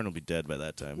 James wh- Cameron will be dead by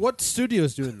that time. What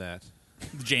studio's doing that?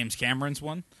 James Cameron's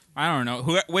one. I don't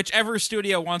know. Whichever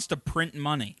studio wants to print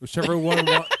money. Whichever one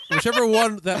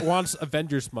that wants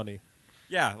Avengers money.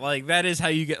 Yeah, like that is how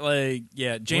you get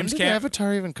James when did Cameron.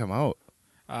 Avatar even come out?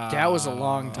 That was a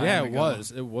long time Yeah, ago. it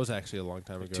was. It was actually a long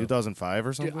time ago. 2005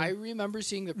 or something. Dude, I remember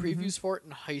seeing the previews for it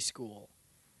in high school.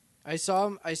 I saw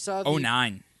the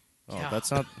 09. Oh, Yeah.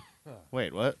 that's not.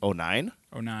 Wait, what? 09?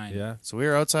 09. Yeah. So we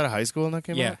were outside of high school when that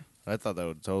came Yeah. out? I thought that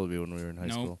would totally be when we were in high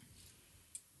Nope. school.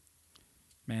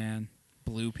 Man,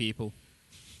 blue people.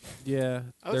 Yeah.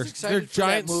 I was they're excited for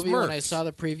giant that movie when I Smurfs. saw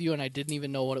the preview and I didn't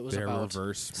even know what it was They're about.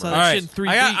 reverse So Smurfs. All that right, shit in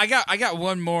 3D. I got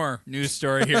one more news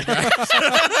story here, guys.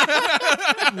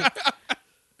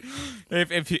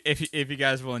 if you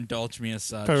guys will indulge me as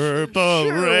such. Purple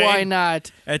Sure, rain. why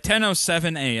not? At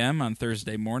 10:07 a.m. on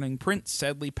Thursday morning, Prince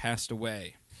sadly passed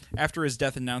away. After his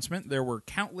death announcement, there were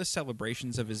countless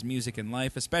celebrations of his music and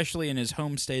life, especially in his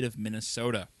home state of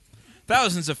Minnesota.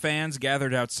 Thousands of fans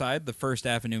gathered outside the First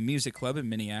Avenue Music Club in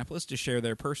Minneapolis to share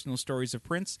their personal stories of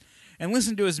Prince and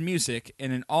listen to his music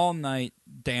in an all-night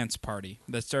dance party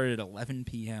that started at 11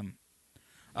 p.m.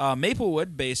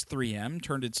 Maplewood-based 3M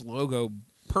turned its logo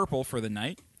purple for the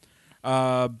night.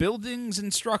 Buildings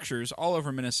and structures all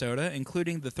over Minnesota,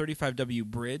 including the 35W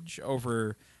Bridge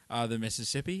over the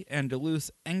Mississippi and Duluth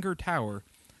Enger Tower,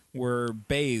 were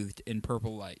bathed in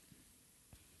purple light.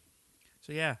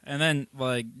 So yeah, and then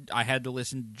I had to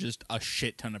listen to just a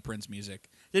shit ton of Prince music.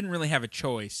 Didn't really have a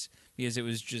choice because it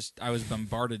was just I was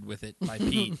bombarded with it by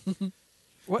Pete.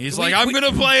 What? He's like, I'm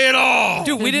gonna play it all,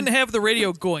 Dude, we didn't have the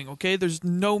radio going, okay? There's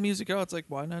no music out. It's like,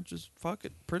 why not just fuck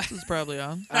it? Prince is probably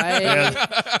on.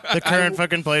 The current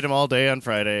fucking played him all day on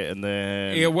Friday, and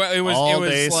then Yeah, well, it was all it was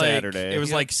day like, Saturday. It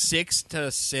was like 6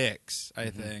 to 6, I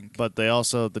think. But they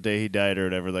also, the day he died or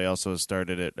whatever, they also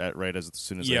started it at right as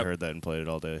soon as Yep. they heard that and played it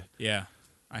all day. Yeah,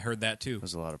 I heard that too. It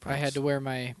was a lot of I Prince. had to wear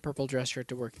my purple dress shirt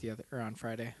to work on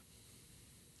Friday.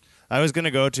 I was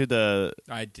gonna go to the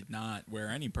I did not wear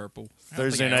any purple. I don't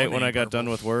Thursday think night owned when any I got purple. done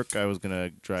with work. I was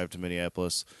gonna drive to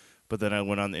Minneapolis, but then I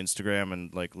went on Instagram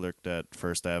and looked at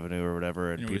First Avenue or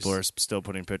whatever, and And it people was- are still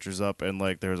putting pictures up. And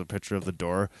there was a picture of the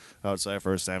door outside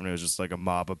First Avenue. It was just like a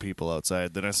mob of people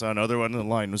outside. Then I saw another one, and the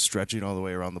line was stretching all the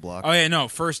way around the block. Oh yeah, no.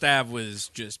 First Ave was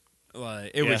just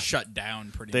it Yeah. was shut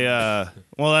down pretty They much.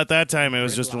 well at that time it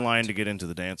was just a Gridlocked. line to get into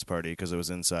the dance party because it was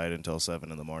inside until 7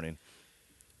 in the morning.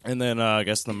 And then I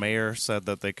guess the mayor said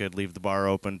that they could leave the bar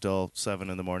open till 7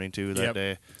 in the morning too that Yep.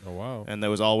 day. Oh wow. And that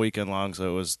was all weekend long,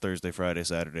 so it was Thursday, Friday,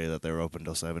 Saturday that they were open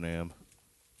till 7 a.m.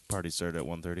 Party started at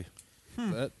 1:30.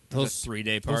 That, It was a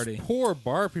 3-day party. Those poor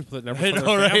bar people that never I saw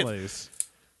know, their right? families.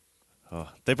 Oh,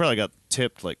 they probably got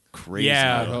tipped like crazy.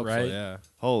 Yeah. I hope so, right? yeah.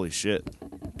 Holy shit.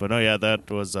 But no, yeah,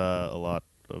 that was a lot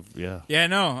of, yeah. Yeah,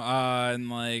 no,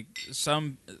 and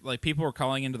some people were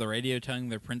calling into the radio telling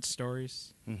their Prince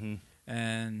stories, hmm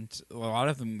and a lot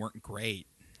of them weren't great.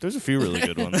 There's a few really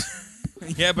good ones.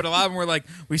 Yeah, but a lot of them were like,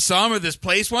 "We saw him at this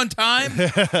place one time."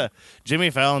 Jimmy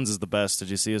Fallon's is the best. Did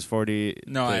you see his 40?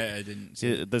 No, I didn't. See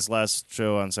it. This last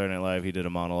show on Saturday Night Live, he did a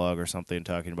monologue or something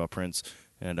talking about Prince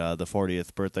and the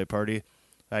 40th birthday party.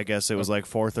 I guess it was like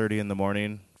 4:30 in the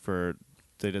morning for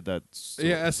they did that.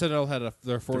 Yeah, SNL had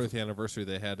their 40th anniversary.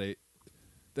 They had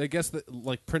I guess that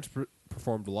Prince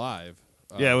performed live.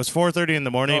 Yeah, it was 4:30 in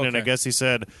the morning, and I okay. guess he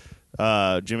said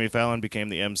Jimmy Fallon became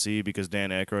the MC because Dan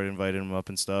Aykroyd invited him up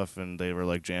and stuff, and they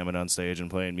were jamming on stage and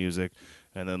playing music.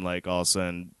 And then like all of a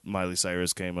sudden Miley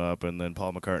Cyrus came up, and then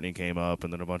Paul McCartney came up,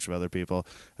 and then a bunch of other people.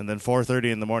 And then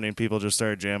 4:30 in the morning, people just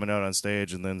started jamming out on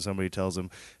stage. And then somebody tells him,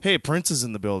 "Hey, Prince is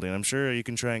in the building. I'm sure you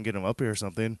can try and get him up here or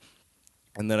something."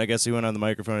 And then I guess he went on the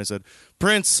microphone and said,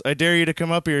 "Prince, I dare you to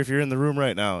come up here if you're in the room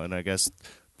right now." And I guess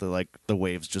the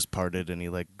waves just parted, and he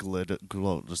like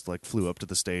just like flew up to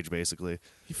the stage basically.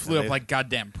 He flew up like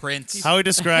goddamn Prince. How he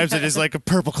describes it is like a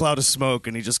purple cloud of smoke,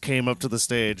 and he just came up to the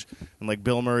stage. And like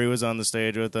Bill Murray was on the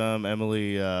stage with them,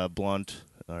 Emily Blunt,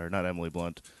 or not Emily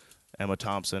Blunt, Emma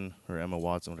Thompson or Emma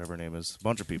Watson, whatever her name is. A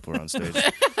bunch of people were on stage.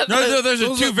 No, those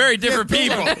are two very different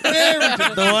people.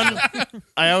 The one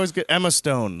I always get, Emma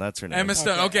Stone. That's her name. Emma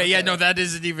Stone. Okay, yeah, no, that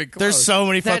isn't even close. There's so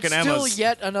many That's fucking still Emmas.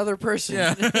 yet another person.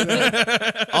 Yeah.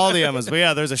 All the Emmas. But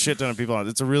yeah, there's a shit ton of people on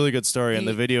it. It's a really good story, and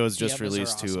the video is The just Emmas are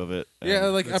released awesome. too of it. Yeah,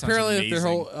 And like That sounds apparently their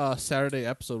amazing. whole Saturday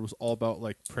episode was all about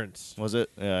like Prince. was it?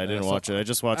 Yeah, I didn't so watch it. I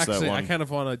just watched Actually, that I one. kind of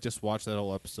want to just watch that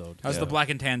whole episode. How's the black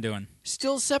and tan doing?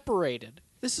 Still separated.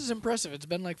 This is impressive. It's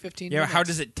been like 15 Yeah, minutes. how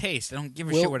does it taste? I don't give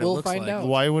a We'll- shit what it we'll looks find like. out.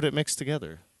 Why would it mix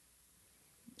together?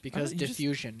 Because You just-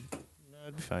 diffusion. No,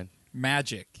 it'd be fine.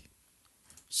 Magic.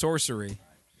 Sorcery.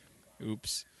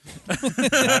 Oops.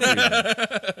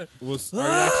 I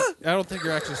don't think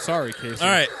you're actually sorry, Casey. All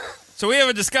right. So we have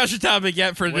a discussion topic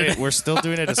yet for Wait, today. we're still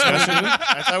doing a discussion?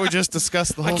 I thought we just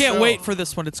discussed the whole I can't show. wait for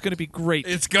this one. It's going to be great.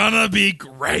 It's gonna be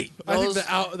great. I think Those-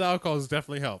 the alcohol has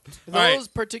definitely helped. Those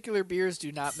right. particular beers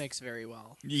do not mix very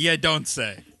well. Yeah, don't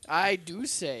say. I do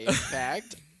say, in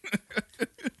fact,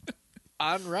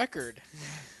 on record.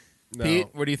 No. Pete,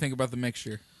 what do you think about the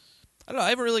mixture? I don't know. I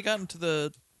haven't really gotten to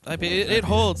the IPA. It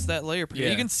holds that layer. Pretty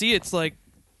Yeah. You can see it's like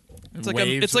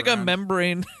Waves it's like a around.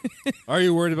 membrane. Are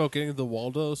you worried about getting the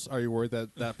Waldos? Are you worried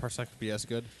that that percent could be as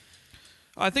good?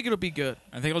 I think it'll be good.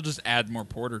 I think I'll just add more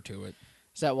porter to it.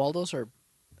 Is that Waldo's or?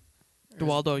 The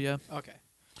Waldo, yeah. Okay.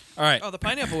 All right. Oh, the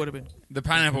pineapple would have been. The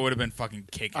pineapple would have been fucking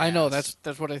kick. I know. ass.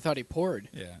 That's what I thought he poured.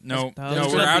 Yeah. No, No, no,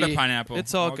 it's we're gonna out be- of pineapple.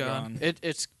 it's all gone.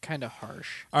 It's kind of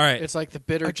harsh. All right. It's like the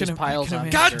bitter I can just im- piles I on.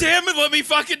 can God bitter. damn it! Let me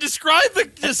fucking describe the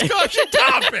discussion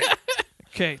topic.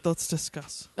 Okay, let's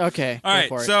discuss. Okay. All go right.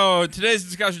 for it. So today's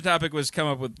discussion topic was come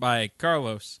up with by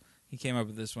Carlos. He came up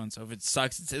with this one. So if it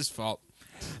sucks, it's his fault.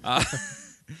 All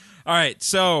right.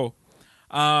 So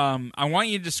I want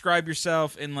you to describe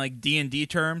yourself in like D&D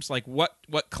terms, like what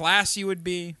class you would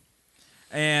be,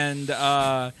 and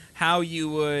how you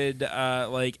would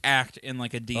like act in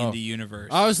like a D&D universe.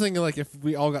 I was thinking like if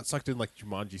we all got sucked in like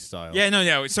Jumanji style. Yeah,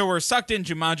 no. So we're sucked in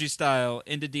Jumanji style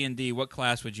into D&D. What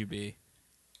class would you be?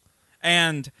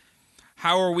 And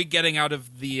how are we getting out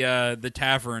of the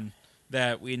tavern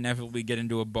that we inevitably get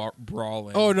into a brawl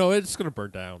in? Oh no, it's gonna burn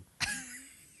down.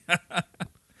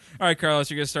 All right, Carlos,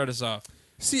 you're gonna start us off.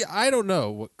 See, I don't know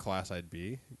what class I'd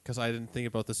be because I didn't think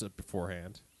about this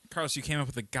beforehand. Carlos, you came up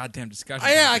with a goddamn discussion.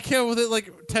 Yeah, I topic. came up with it like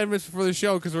 10 minutes before the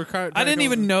show because we're kind of. I didn't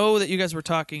even know that you guys were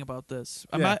talking about this.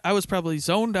 Yeah. I was probably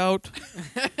zoned out.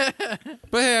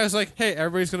 But hey, I was like, hey,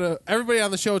 everybody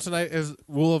on the show tonight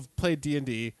will have played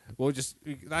D&D. We'll just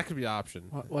that could be an option.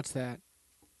 What's that?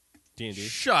 D&D.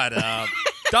 Shut up.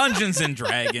 Dungeons and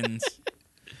Dragons.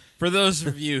 For those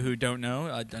of you who don't know,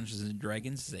 Dungeons and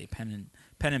Dragons is a pen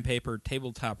and paper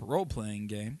tabletop role playing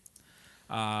game.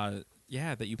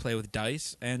 That you play with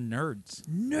dice and nerds.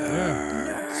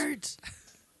 Nerds.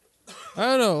 I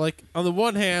don't know. Like on the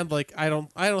one hand, like I don't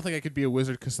think I could be a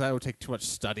wizard because that would take too much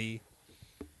study.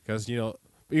 Because even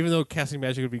though casting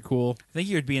magic would be cool, I think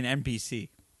you would be an NPC.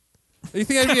 you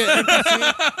think I'd be an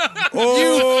NPC?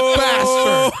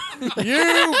 Oh, you bastard!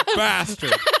 You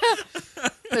bastard!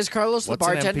 Is Carlos the What's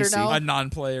an bartender NPC? now? A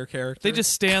non-player character. They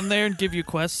just stand there and give you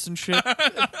quests and shit, and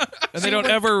See, they don't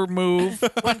when- ever move.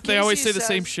 When They always Casey say the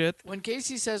same says- shit. When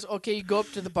Casey says, "Okay, you go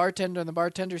up to the bartender," and the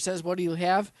bartender says, "What do you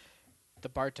have?" The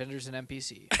bartender's an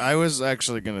NPC. I was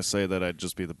actually going to say that I'd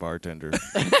just be the bartender.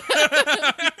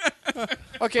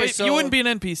 Okay, Wait, so you wouldn't be an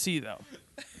NPC though.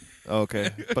 Okay,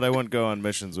 but I wouldn't go on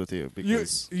missions with you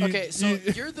because Okay, so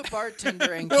you're the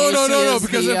bartender, and No, Casey no, is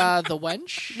because the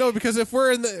wench. No, because if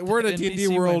we're in a D&D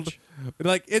NPC world, wench.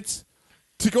 like it's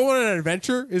to go on an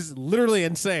adventure is literally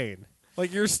insane.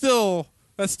 Like that's still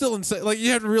insane. Like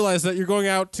you have to realize that you're going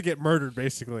out to get murdered,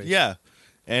 basically. yeah,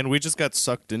 and we just got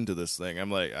sucked into this thing. I'm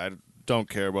like, I don't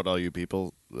care about all you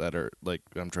people that are like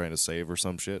I'm trying to save or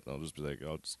some shit. I'll just be like,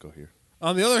 I'll just go here.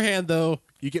 On the other hand, though,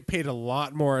 you get paid a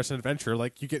lot more as an adventurer.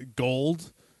 Like you get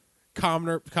gold.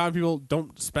 Common people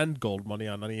don't spend gold money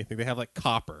on anything. They have like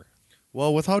copper.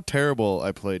 Well, with how terrible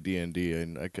I play D&D,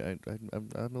 and I'm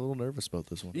a little nervous about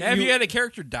this one. Have you had a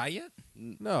character die yet?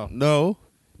 No, No,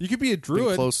 you could be a been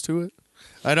druid. close to it.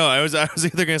 I know. I was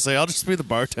either gonna say I'll just be the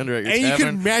bartender at your And you tavern,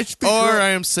 can magically or grow, I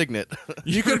am Signet.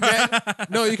 you can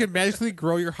no, you can magically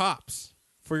grow your hops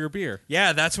for your beer.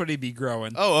 Yeah, that's what he'd be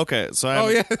growing. Oh, okay. So I'm, Oh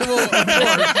yeah, well, of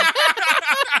course.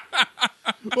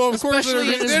 Well, of course, Especially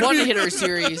in his there'd be- one-hitter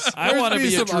series. I want to there'd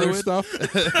be a some other druid. stuff.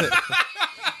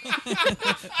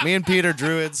 me and Pete are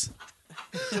druids.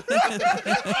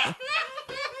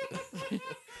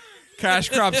 Cash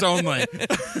crops only.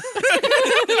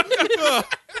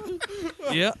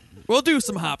 Yeah, we'll do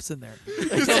some hops in there.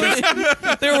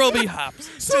 There will be hops.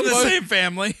 Still the same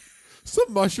family.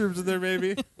 Some mushrooms in there,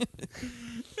 maybe.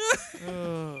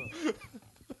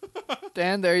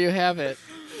 Dan, there you have it.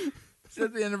 Is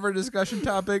that the end of our discussion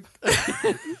topic?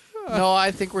 No,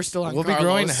 I think we're still on We'll be Carlos.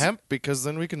 growing hemp because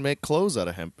then we can make clothes out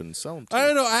of hemp and sell them. I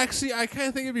don't know. Actually, I kind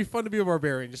of think it'd be fun to be a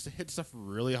barbarian, just to hit stuff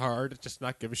really hard, just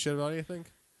not give a shit about anything.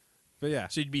 But yeah,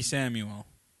 So you'd be Samuel.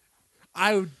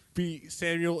 I would be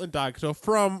Samuel and Dogto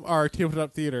from our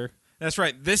tabletop theater. That's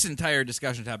right. This entire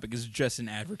discussion topic is just an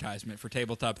advertisement for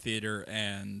tabletop theater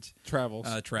and Travels.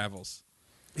 travels.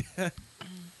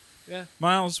 Yeah.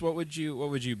 Miles, what would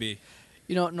you be?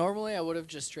 You know, normally I would have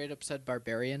just straight up said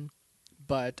barbarian,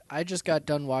 but I just got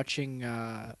done watching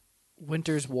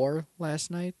Winter's War last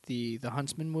night, the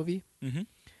Huntsman movie, Mm-hmm.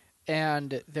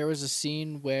 and there was a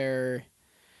scene where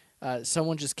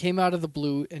someone just came out of the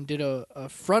blue and did a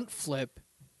front flip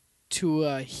to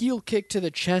a heel kick to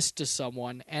the chest to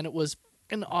someone, and it was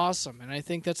fucking awesome. And I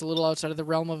think that's a little outside of the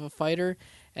realm of a fighter,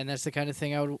 and that's the kind of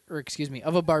thing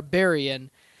of a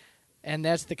barbarian. And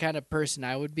that's the kind of person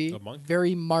I would be. A monk?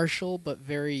 Very martial, but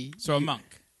very So a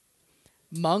monk.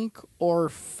 monk or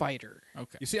fighter.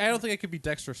 Okay. You see, I don't think I could be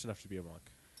dexterous enough to be a monk.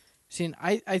 See, and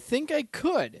I think I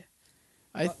could.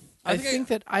 I I think think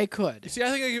that I could. You see,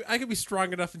 I think I could be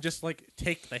strong enough and just like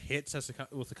take the hits as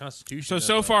with the Constitution.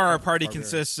 So far our party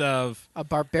consists of A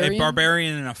barbarian, a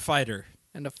barbarian and a fighter.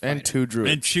 and a fighter. and 2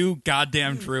 druids. And 2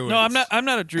 goddamn druids. No, I'm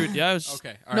not a druid. Yeah, I was.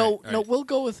 Okay. All No, right, all no, right. we'll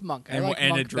go with monk. I And, like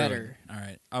and a monk druid. better. All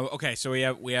right. Oh, okay, so we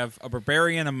have a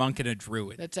barbarian, a monk, and a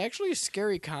druid. That's actually a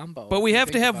scary combo. But we if you have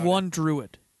to think have about one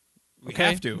druid. We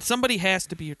Okay, have to. Somebody has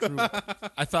to be a druid.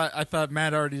 I thought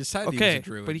Matt already decided he was Okay, a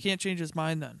druid. but he can't change his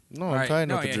mind then. no, All I'm right. trying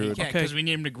no, with yeah, the druid. he can't Okay. because we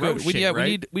need him to grow Good. shit,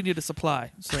 right? we need a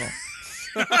supply. So,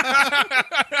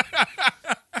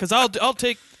 because I'll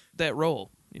take that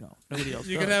role. You know, nobody else.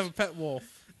 You does. can have a pet wolf.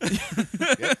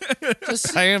 Just,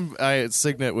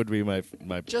 Signet would be my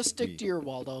just stick to your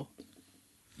Waldo.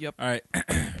 All right.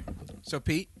 So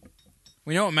Pete,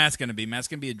 we know what Matt's going to be. Matt's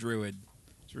going to be a druid,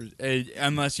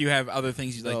 unless you have other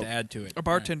things you'd like Oh. to add to it. A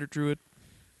bartender druid.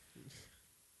 All right.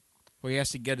 Well, he has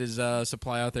to get his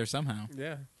supply out there somehow.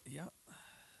 Yeah. Yeah,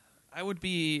 I would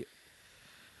be.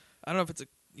 I don't know if it's a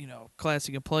class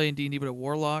you can play in D&D, but a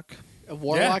warlock. A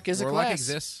warlock is a Warlock class.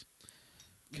 exists.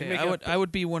 You Okay, make I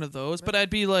would be one of those, but I'd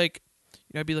be like,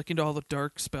 I'd be looking into all the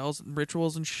dark spells and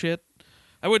rituals and shit.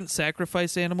 I wouldn't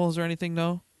sacrifice animals or anything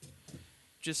though.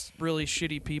 Just really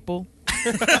shitty people.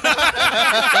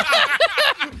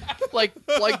 like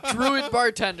druid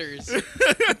bartenders.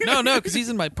 No, because he's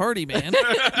in my party, man.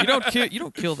 You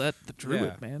don't kill the druid,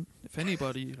 Yeah. man. If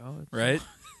anybody, Right?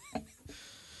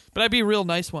 But I'd be a real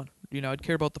nice one. I'd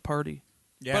care about the party.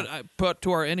 Yeah. But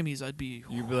to our enemies, I'd be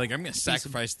You'd be like, I'm going to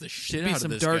sacrifice the shit be out of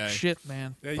some this dark guy. shit,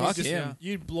 man. Yeah, Fuck you him.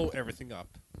 you'd blow everything up.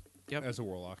 Yep. As a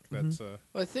warlock, that's Well,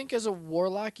 I think as a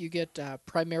warlock, you get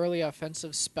primarily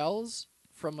offensive spells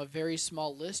from a very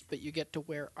small list, but you get to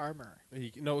wear armor. he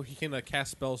can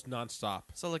cast spells nonstop.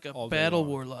 So like a All day battle long.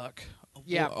 warlock.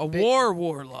 Yeah, A war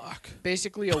warlock.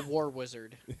 Basically a war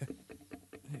wizard.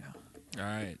 All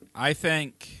right. I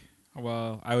think,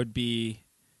 I would be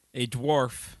a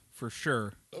dwarf for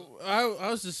sure. I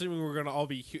was assuming we were gonna all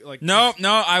be like. No,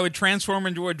 I would transform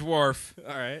into a dwarf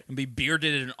All right. and be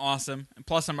bearded and awesome. And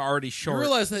plus, I'm already short. You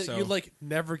realize that so- you'd like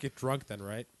never get drunk then,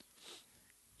 right?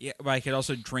 Yeah, but I could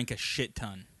also drink a shit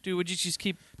ton. Dude, would you just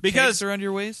keep Because- kegs around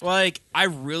your waist? Like, I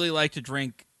really like to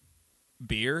drink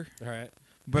beer, All right.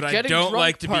 but I Getting don't drunk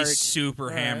like to be part- super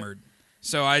Right. hammered.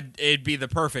 So it'd be the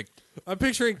perfect. I'm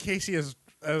picturing Casey as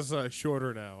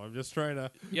shorter now. I'm just trying to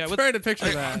Yeah, trying to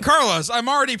picture that. Carlos, I'm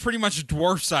already pretty much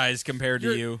dwarf size compared to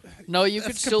You're- you. No, you could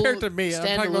That's still compared to me. I'm stand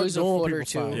talking to about lose a normal foot or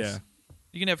people two. size.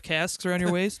 You can have casks around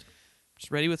your waist.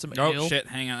 Just ready with some Oh ale. shit!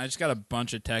 Hang on, I just got a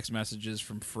bunch of text messages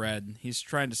from Fred. He's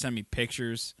trying to send me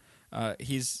pictures.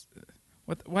 He's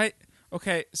what? Wait.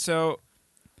 Okay, so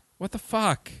what the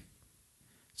fuck?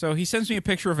 So he sends me a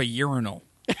picture of a urinal.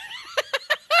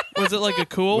 Was it like a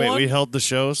cool Wait, one? we held the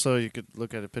show so you could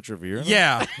look at a picture of a urinal?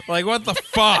 Yeah, like what the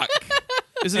fuck?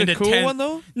 Is it and a a cool 10 one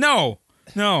though? No,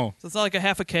 No. So it's not like a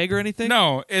half a keg or anything.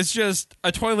 No, it's just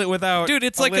a toilet without dude,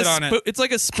 it's a like lid on it. it's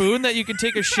like a spoon that you can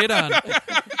take a shit on.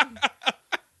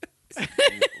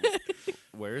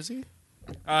 Where is he?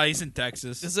 He's in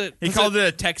Texas. He does called it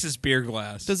a Texas beer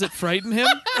glass. Does it frighten him?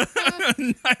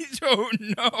 I don't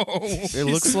know. It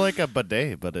looks like a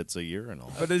bidet, but it's a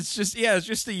urinal. But it's just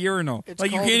a urinal. It's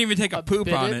like you called can't even take a a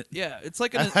poop on bidet? it. Yeah, it's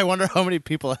like an I wonder how many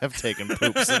people have taken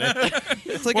poops in it.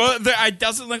 it's like Well, it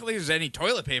doesn't look like there's any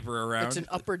toilet paper around. It's an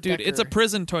upper dude, decker. it's a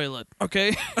prison toilet.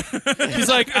 Okay, he's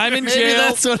like, I'm in Maybe jail.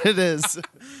 that's what it is.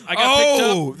 I got picked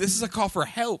up, oh, this is a call for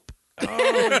help.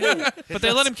 but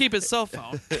they let him keep his cell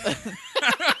phone.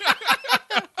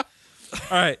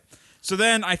 All right. So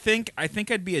then I think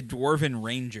I'd be a dwarven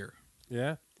ranger.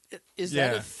 Yeah. Is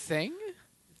that Yeah. a thing?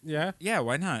 Yeah. Yeah,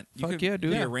 why not? You Fuck could yeah,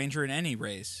 dude. be Yeah. a ranger in any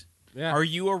race. Yeah. Are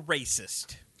you a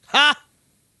racist?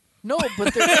 No,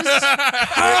 but there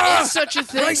is such a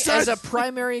thing as a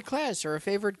primary class or a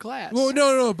favored class. Well,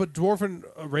 no, but dwarven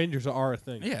rangers are a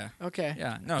thing. Yeah. Okay.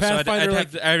 Yeah. No, Pathfinder,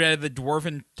 I'd have the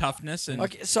dwarven toughness and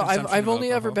Okay, so consumption I've of only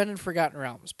ever alcohol. been in Forgotten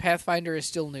Realms. Pathfinder is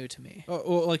still new to me.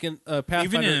 Well, like in Pathfinder,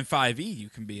 Even in 5e you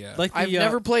can be a like the, I've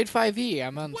never played 5e.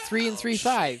 I'm on 3 and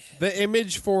 3.5. the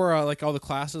image for like all the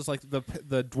classes, like the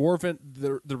dwarven,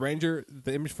 the ranger.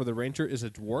 The image for the ranger is a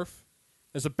dwarf.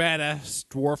 It's a badass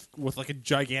dwarf with like a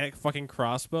gigantic fucking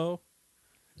crossbow.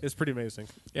 It's pretty amazing.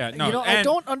 Yeah, no. I and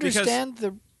don't because- understand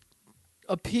the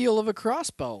appeal of a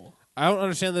crossbow. I don't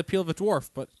understand the appeal of a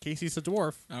dwarf, but Casey's a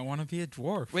dwarf. I want to be a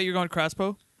dwarf. Wait, you're going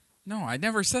crossbow? No, I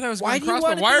never said I was Why going do you crossbow.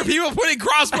 wanna Why are be- people putting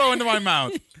crossbow into my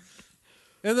mouth?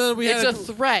 And then we It's had a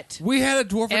threat. we had a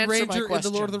dwarven Answer my ranger in the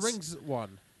Lord of the questions. Rings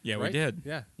one. Yeah, we right? did.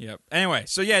 Yeah. Yep. Anyway,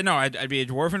 so yeah, no, I'd be a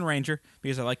dwarven ranger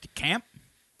because I like to camp,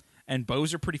 and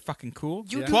bows are pretty fucking cool.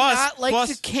 You do Plus- not like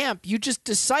plus- to camp. You just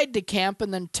decide to camp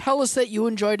and then tell us that you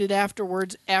enjoyed it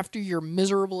afterwards after your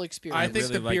miserable experience. I think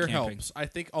really the like beer camping. helps. I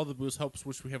think all the booze helps,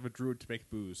 which we have a druid to make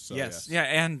booze. So Yes. Yeah,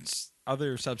 and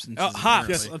other substances.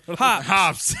 Hops. apparently.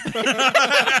 Hops.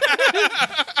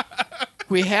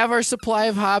 We have our supply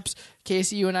of hops.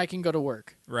 Casey, you and I can go to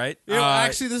work. Right? You know,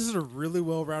 actually, this is a really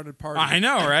well-rounded party. I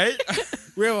know, right?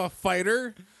 We have a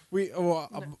fighter.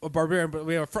 A barbarian, but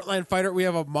we have a frontline fighter. We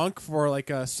have a monk for like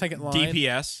a second line.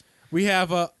 DPS. We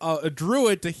have a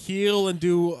druid to heal and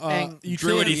do And Druidy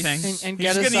utilities. things. And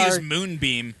He's get going us to use our-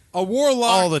 Moonbeam. A warlock.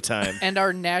 All the time. And our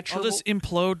I'll natural. just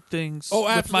implode things Oh,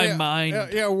 with my absolutely. mind.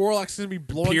 Yeah, a warlock's gonna be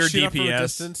blowing Pure shit up from a DPS.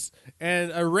 distance,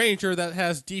 and a ranger that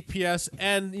has DPS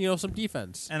and some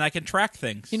defense. And I can track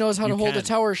things. He knows how to You hold a can.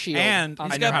 tower shield. And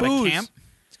on I the know got how booze. to camp,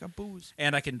 He's got booze.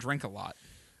 and I can drink a lot.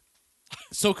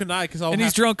 So can I, because And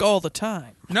he's drunk all the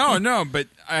time. No, but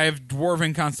I have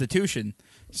dwarven constitution,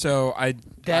 so I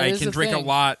That is can the drink a thing.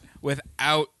 lot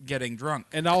without getting drunk.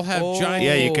 and I'll have Oh. giant.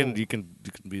 Yeah, you can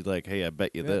be like, hey, I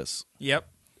bet you this. Yep.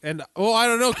 And I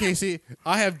don't know, Casey.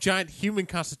 I have giant human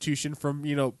constitution from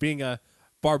being a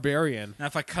barbarian. Now,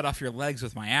 if I cut off your legs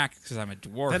with my axe because I'm a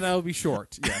dwarf, Then I will be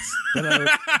short. Yes.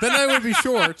 then I would be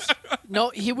short. No,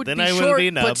 he would Then be I will short, be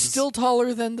but nubs. still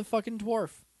taller than the fucking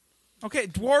dwarf. okay,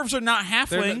 dwarves are not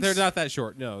halflings. They're not that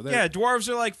short. No. Yeah, dwarves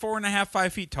are like 4.5,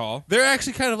 5 feet tall. They're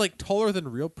actually kind of like taller than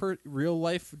real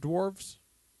life dwarves.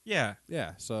 Yeah,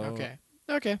 Yeah. So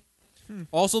Okay.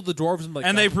 Also, the dwarves in like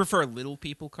and they prefer little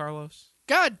people, Carlos.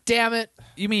 God damn it.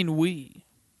 You mean we?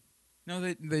 No,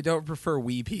 they don't prefer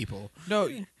wee people. No,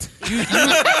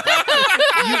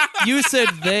 you said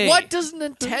they. What does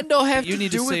Nintendo have You to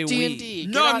need do to say with D&D?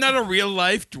 No, I'm not a real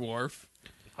life dwarf.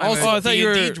 Also- I'm Oh, a I thought you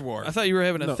were. D&D dwarf. I thought you were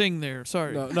having a No. thing there.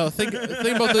 Sorry. No. Think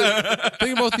about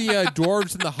the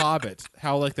dwarves in the Hobbit.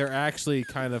 How like they're actually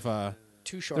kind of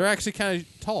Too short. they're actually kind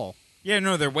of tall. Yeah,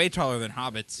 no, they're way taller than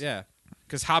hobbits. Yeah.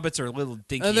 because hobbits are little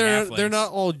dinky. And they're halflings.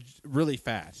 not all really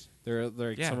fat.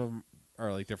 They're Yeah. some of them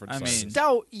are like different I sizes. mean-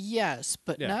 Stout, yes,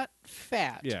 but Yeah. not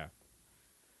fat. Yeah.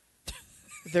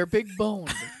 They're big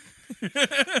boned.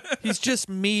 He's just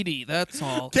meaty. That's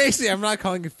all. Casey, I'm not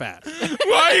calling you fat.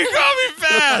 Why you call me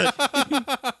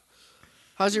fat?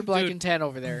 How's your black Dude. and tan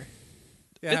over there?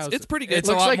 Yeah, It's pretty good. It's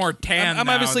a looks lot like- more tan. I'm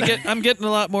now obviously than- I'm getting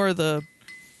a lot more of the,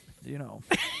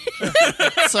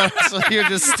 So you're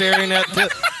just staring at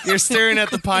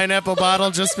the pineapple bottle,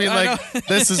 just being I like,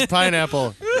 "This is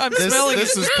pineapple. I'm This smelling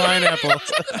this it, is pineapple."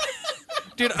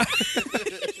 dude.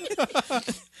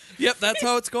 Yep, that's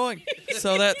how it's going.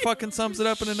 So that fucking sums it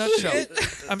up in a nutshell.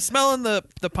 I'm smelling the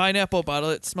pineapple bottle.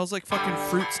 It smells like fucking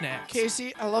fruit snacks.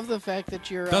 Casey, I love the fact that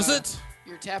your Does it?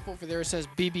 your tap over there says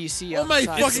BBC. Oh on my the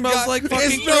side. It fucking smells God. like It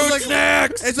fucking smells fruit like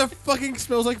snacks. It's a fucking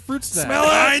smells like fruit snack. Smell it.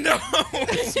 I know.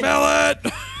 Smell it.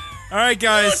 All right,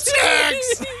 guys.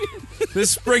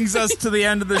 This brings us to the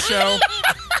end of the show.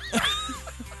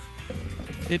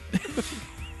 It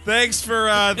Thanks for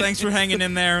hanging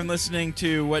in there and listening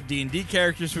to what D&D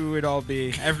characters we would all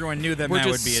be. Everyone knew that We're Matt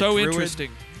just would be so a druid.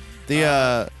 interesting. We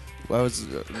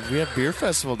have beer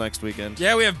festival next weekend.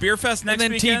 Yeah, we have Beer Fest next And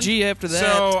then weekend. TG after that.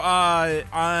 So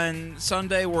on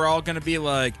Sunday, we're all going to be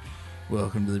like,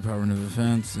 "Welcome to the Department of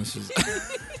Defense." This is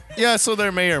Yeah, so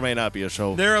there may or may not be a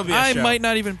show. there'll be a I show. might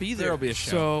not even be there. There'll be a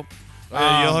show. So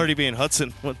You'll already be in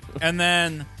Hudson. And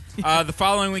then the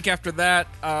following week after that,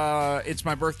 it's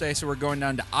my birthday, so we're going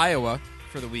down to Iowa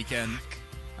for the weekend.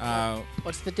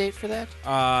 What's the date for that?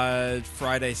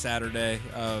 Friday, Saturday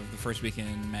of the first weekend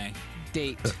in May.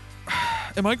 Date.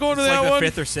 am I going It's to that like one?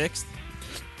 the 5th or 6th.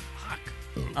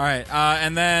 All right,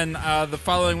 and then the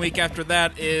following week after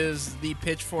that is the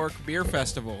Pitchfork Beer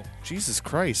Festival. Jesus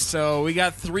Christ. So we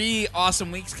got 3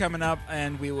 awesome weeks coming up,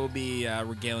 and we will be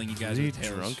regaling you guys with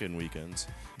tales. Drunken weekends.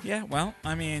 Yeah, well,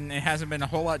 I mean, it hasn't been a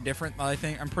whole lot different.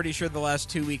 I'm pretty sure the last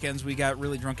 2 weekends we got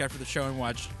really drunk after the show and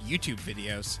watched YouTube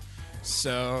videos.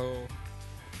 So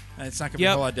it's not going to be a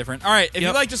Yep. whole lot different. All right, if Yep.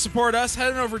 you'd like to support us,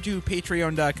 head on over to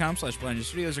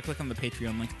patreon.com/blindstudios or click on the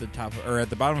Patreon link at the top or at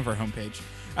the bottom of our homepage.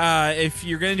 If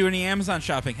you're going to do any Amazon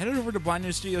shopping, head on over to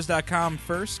blindnewsstudios.com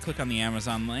first. Click on the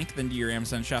Amazon link, then do your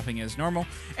Amazon shopping as normal.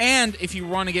 And if you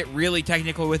want to get really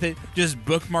technical with it, just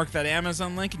bookmark that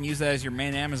Amazon link and use that as your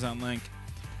main Amazon link.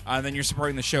 Then you're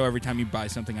supporting the show every time you buy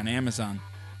something on Amazon.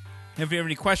 If you have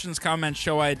any questions, comments,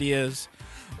 show ideas,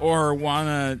 or want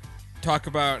to talk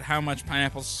about how much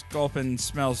Pineapple Sculpin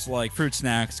smells like fruit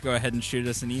snacks, go ahead and shoot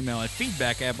us an email at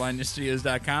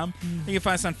feedback@blindnewsstudios.com. You can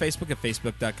find us on Facebook at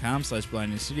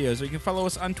facebook.com/blindnewsstudios, or you can follow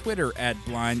us on Twitter at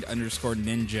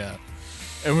blind_ninja.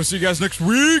 And we'll see you guys next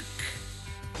week.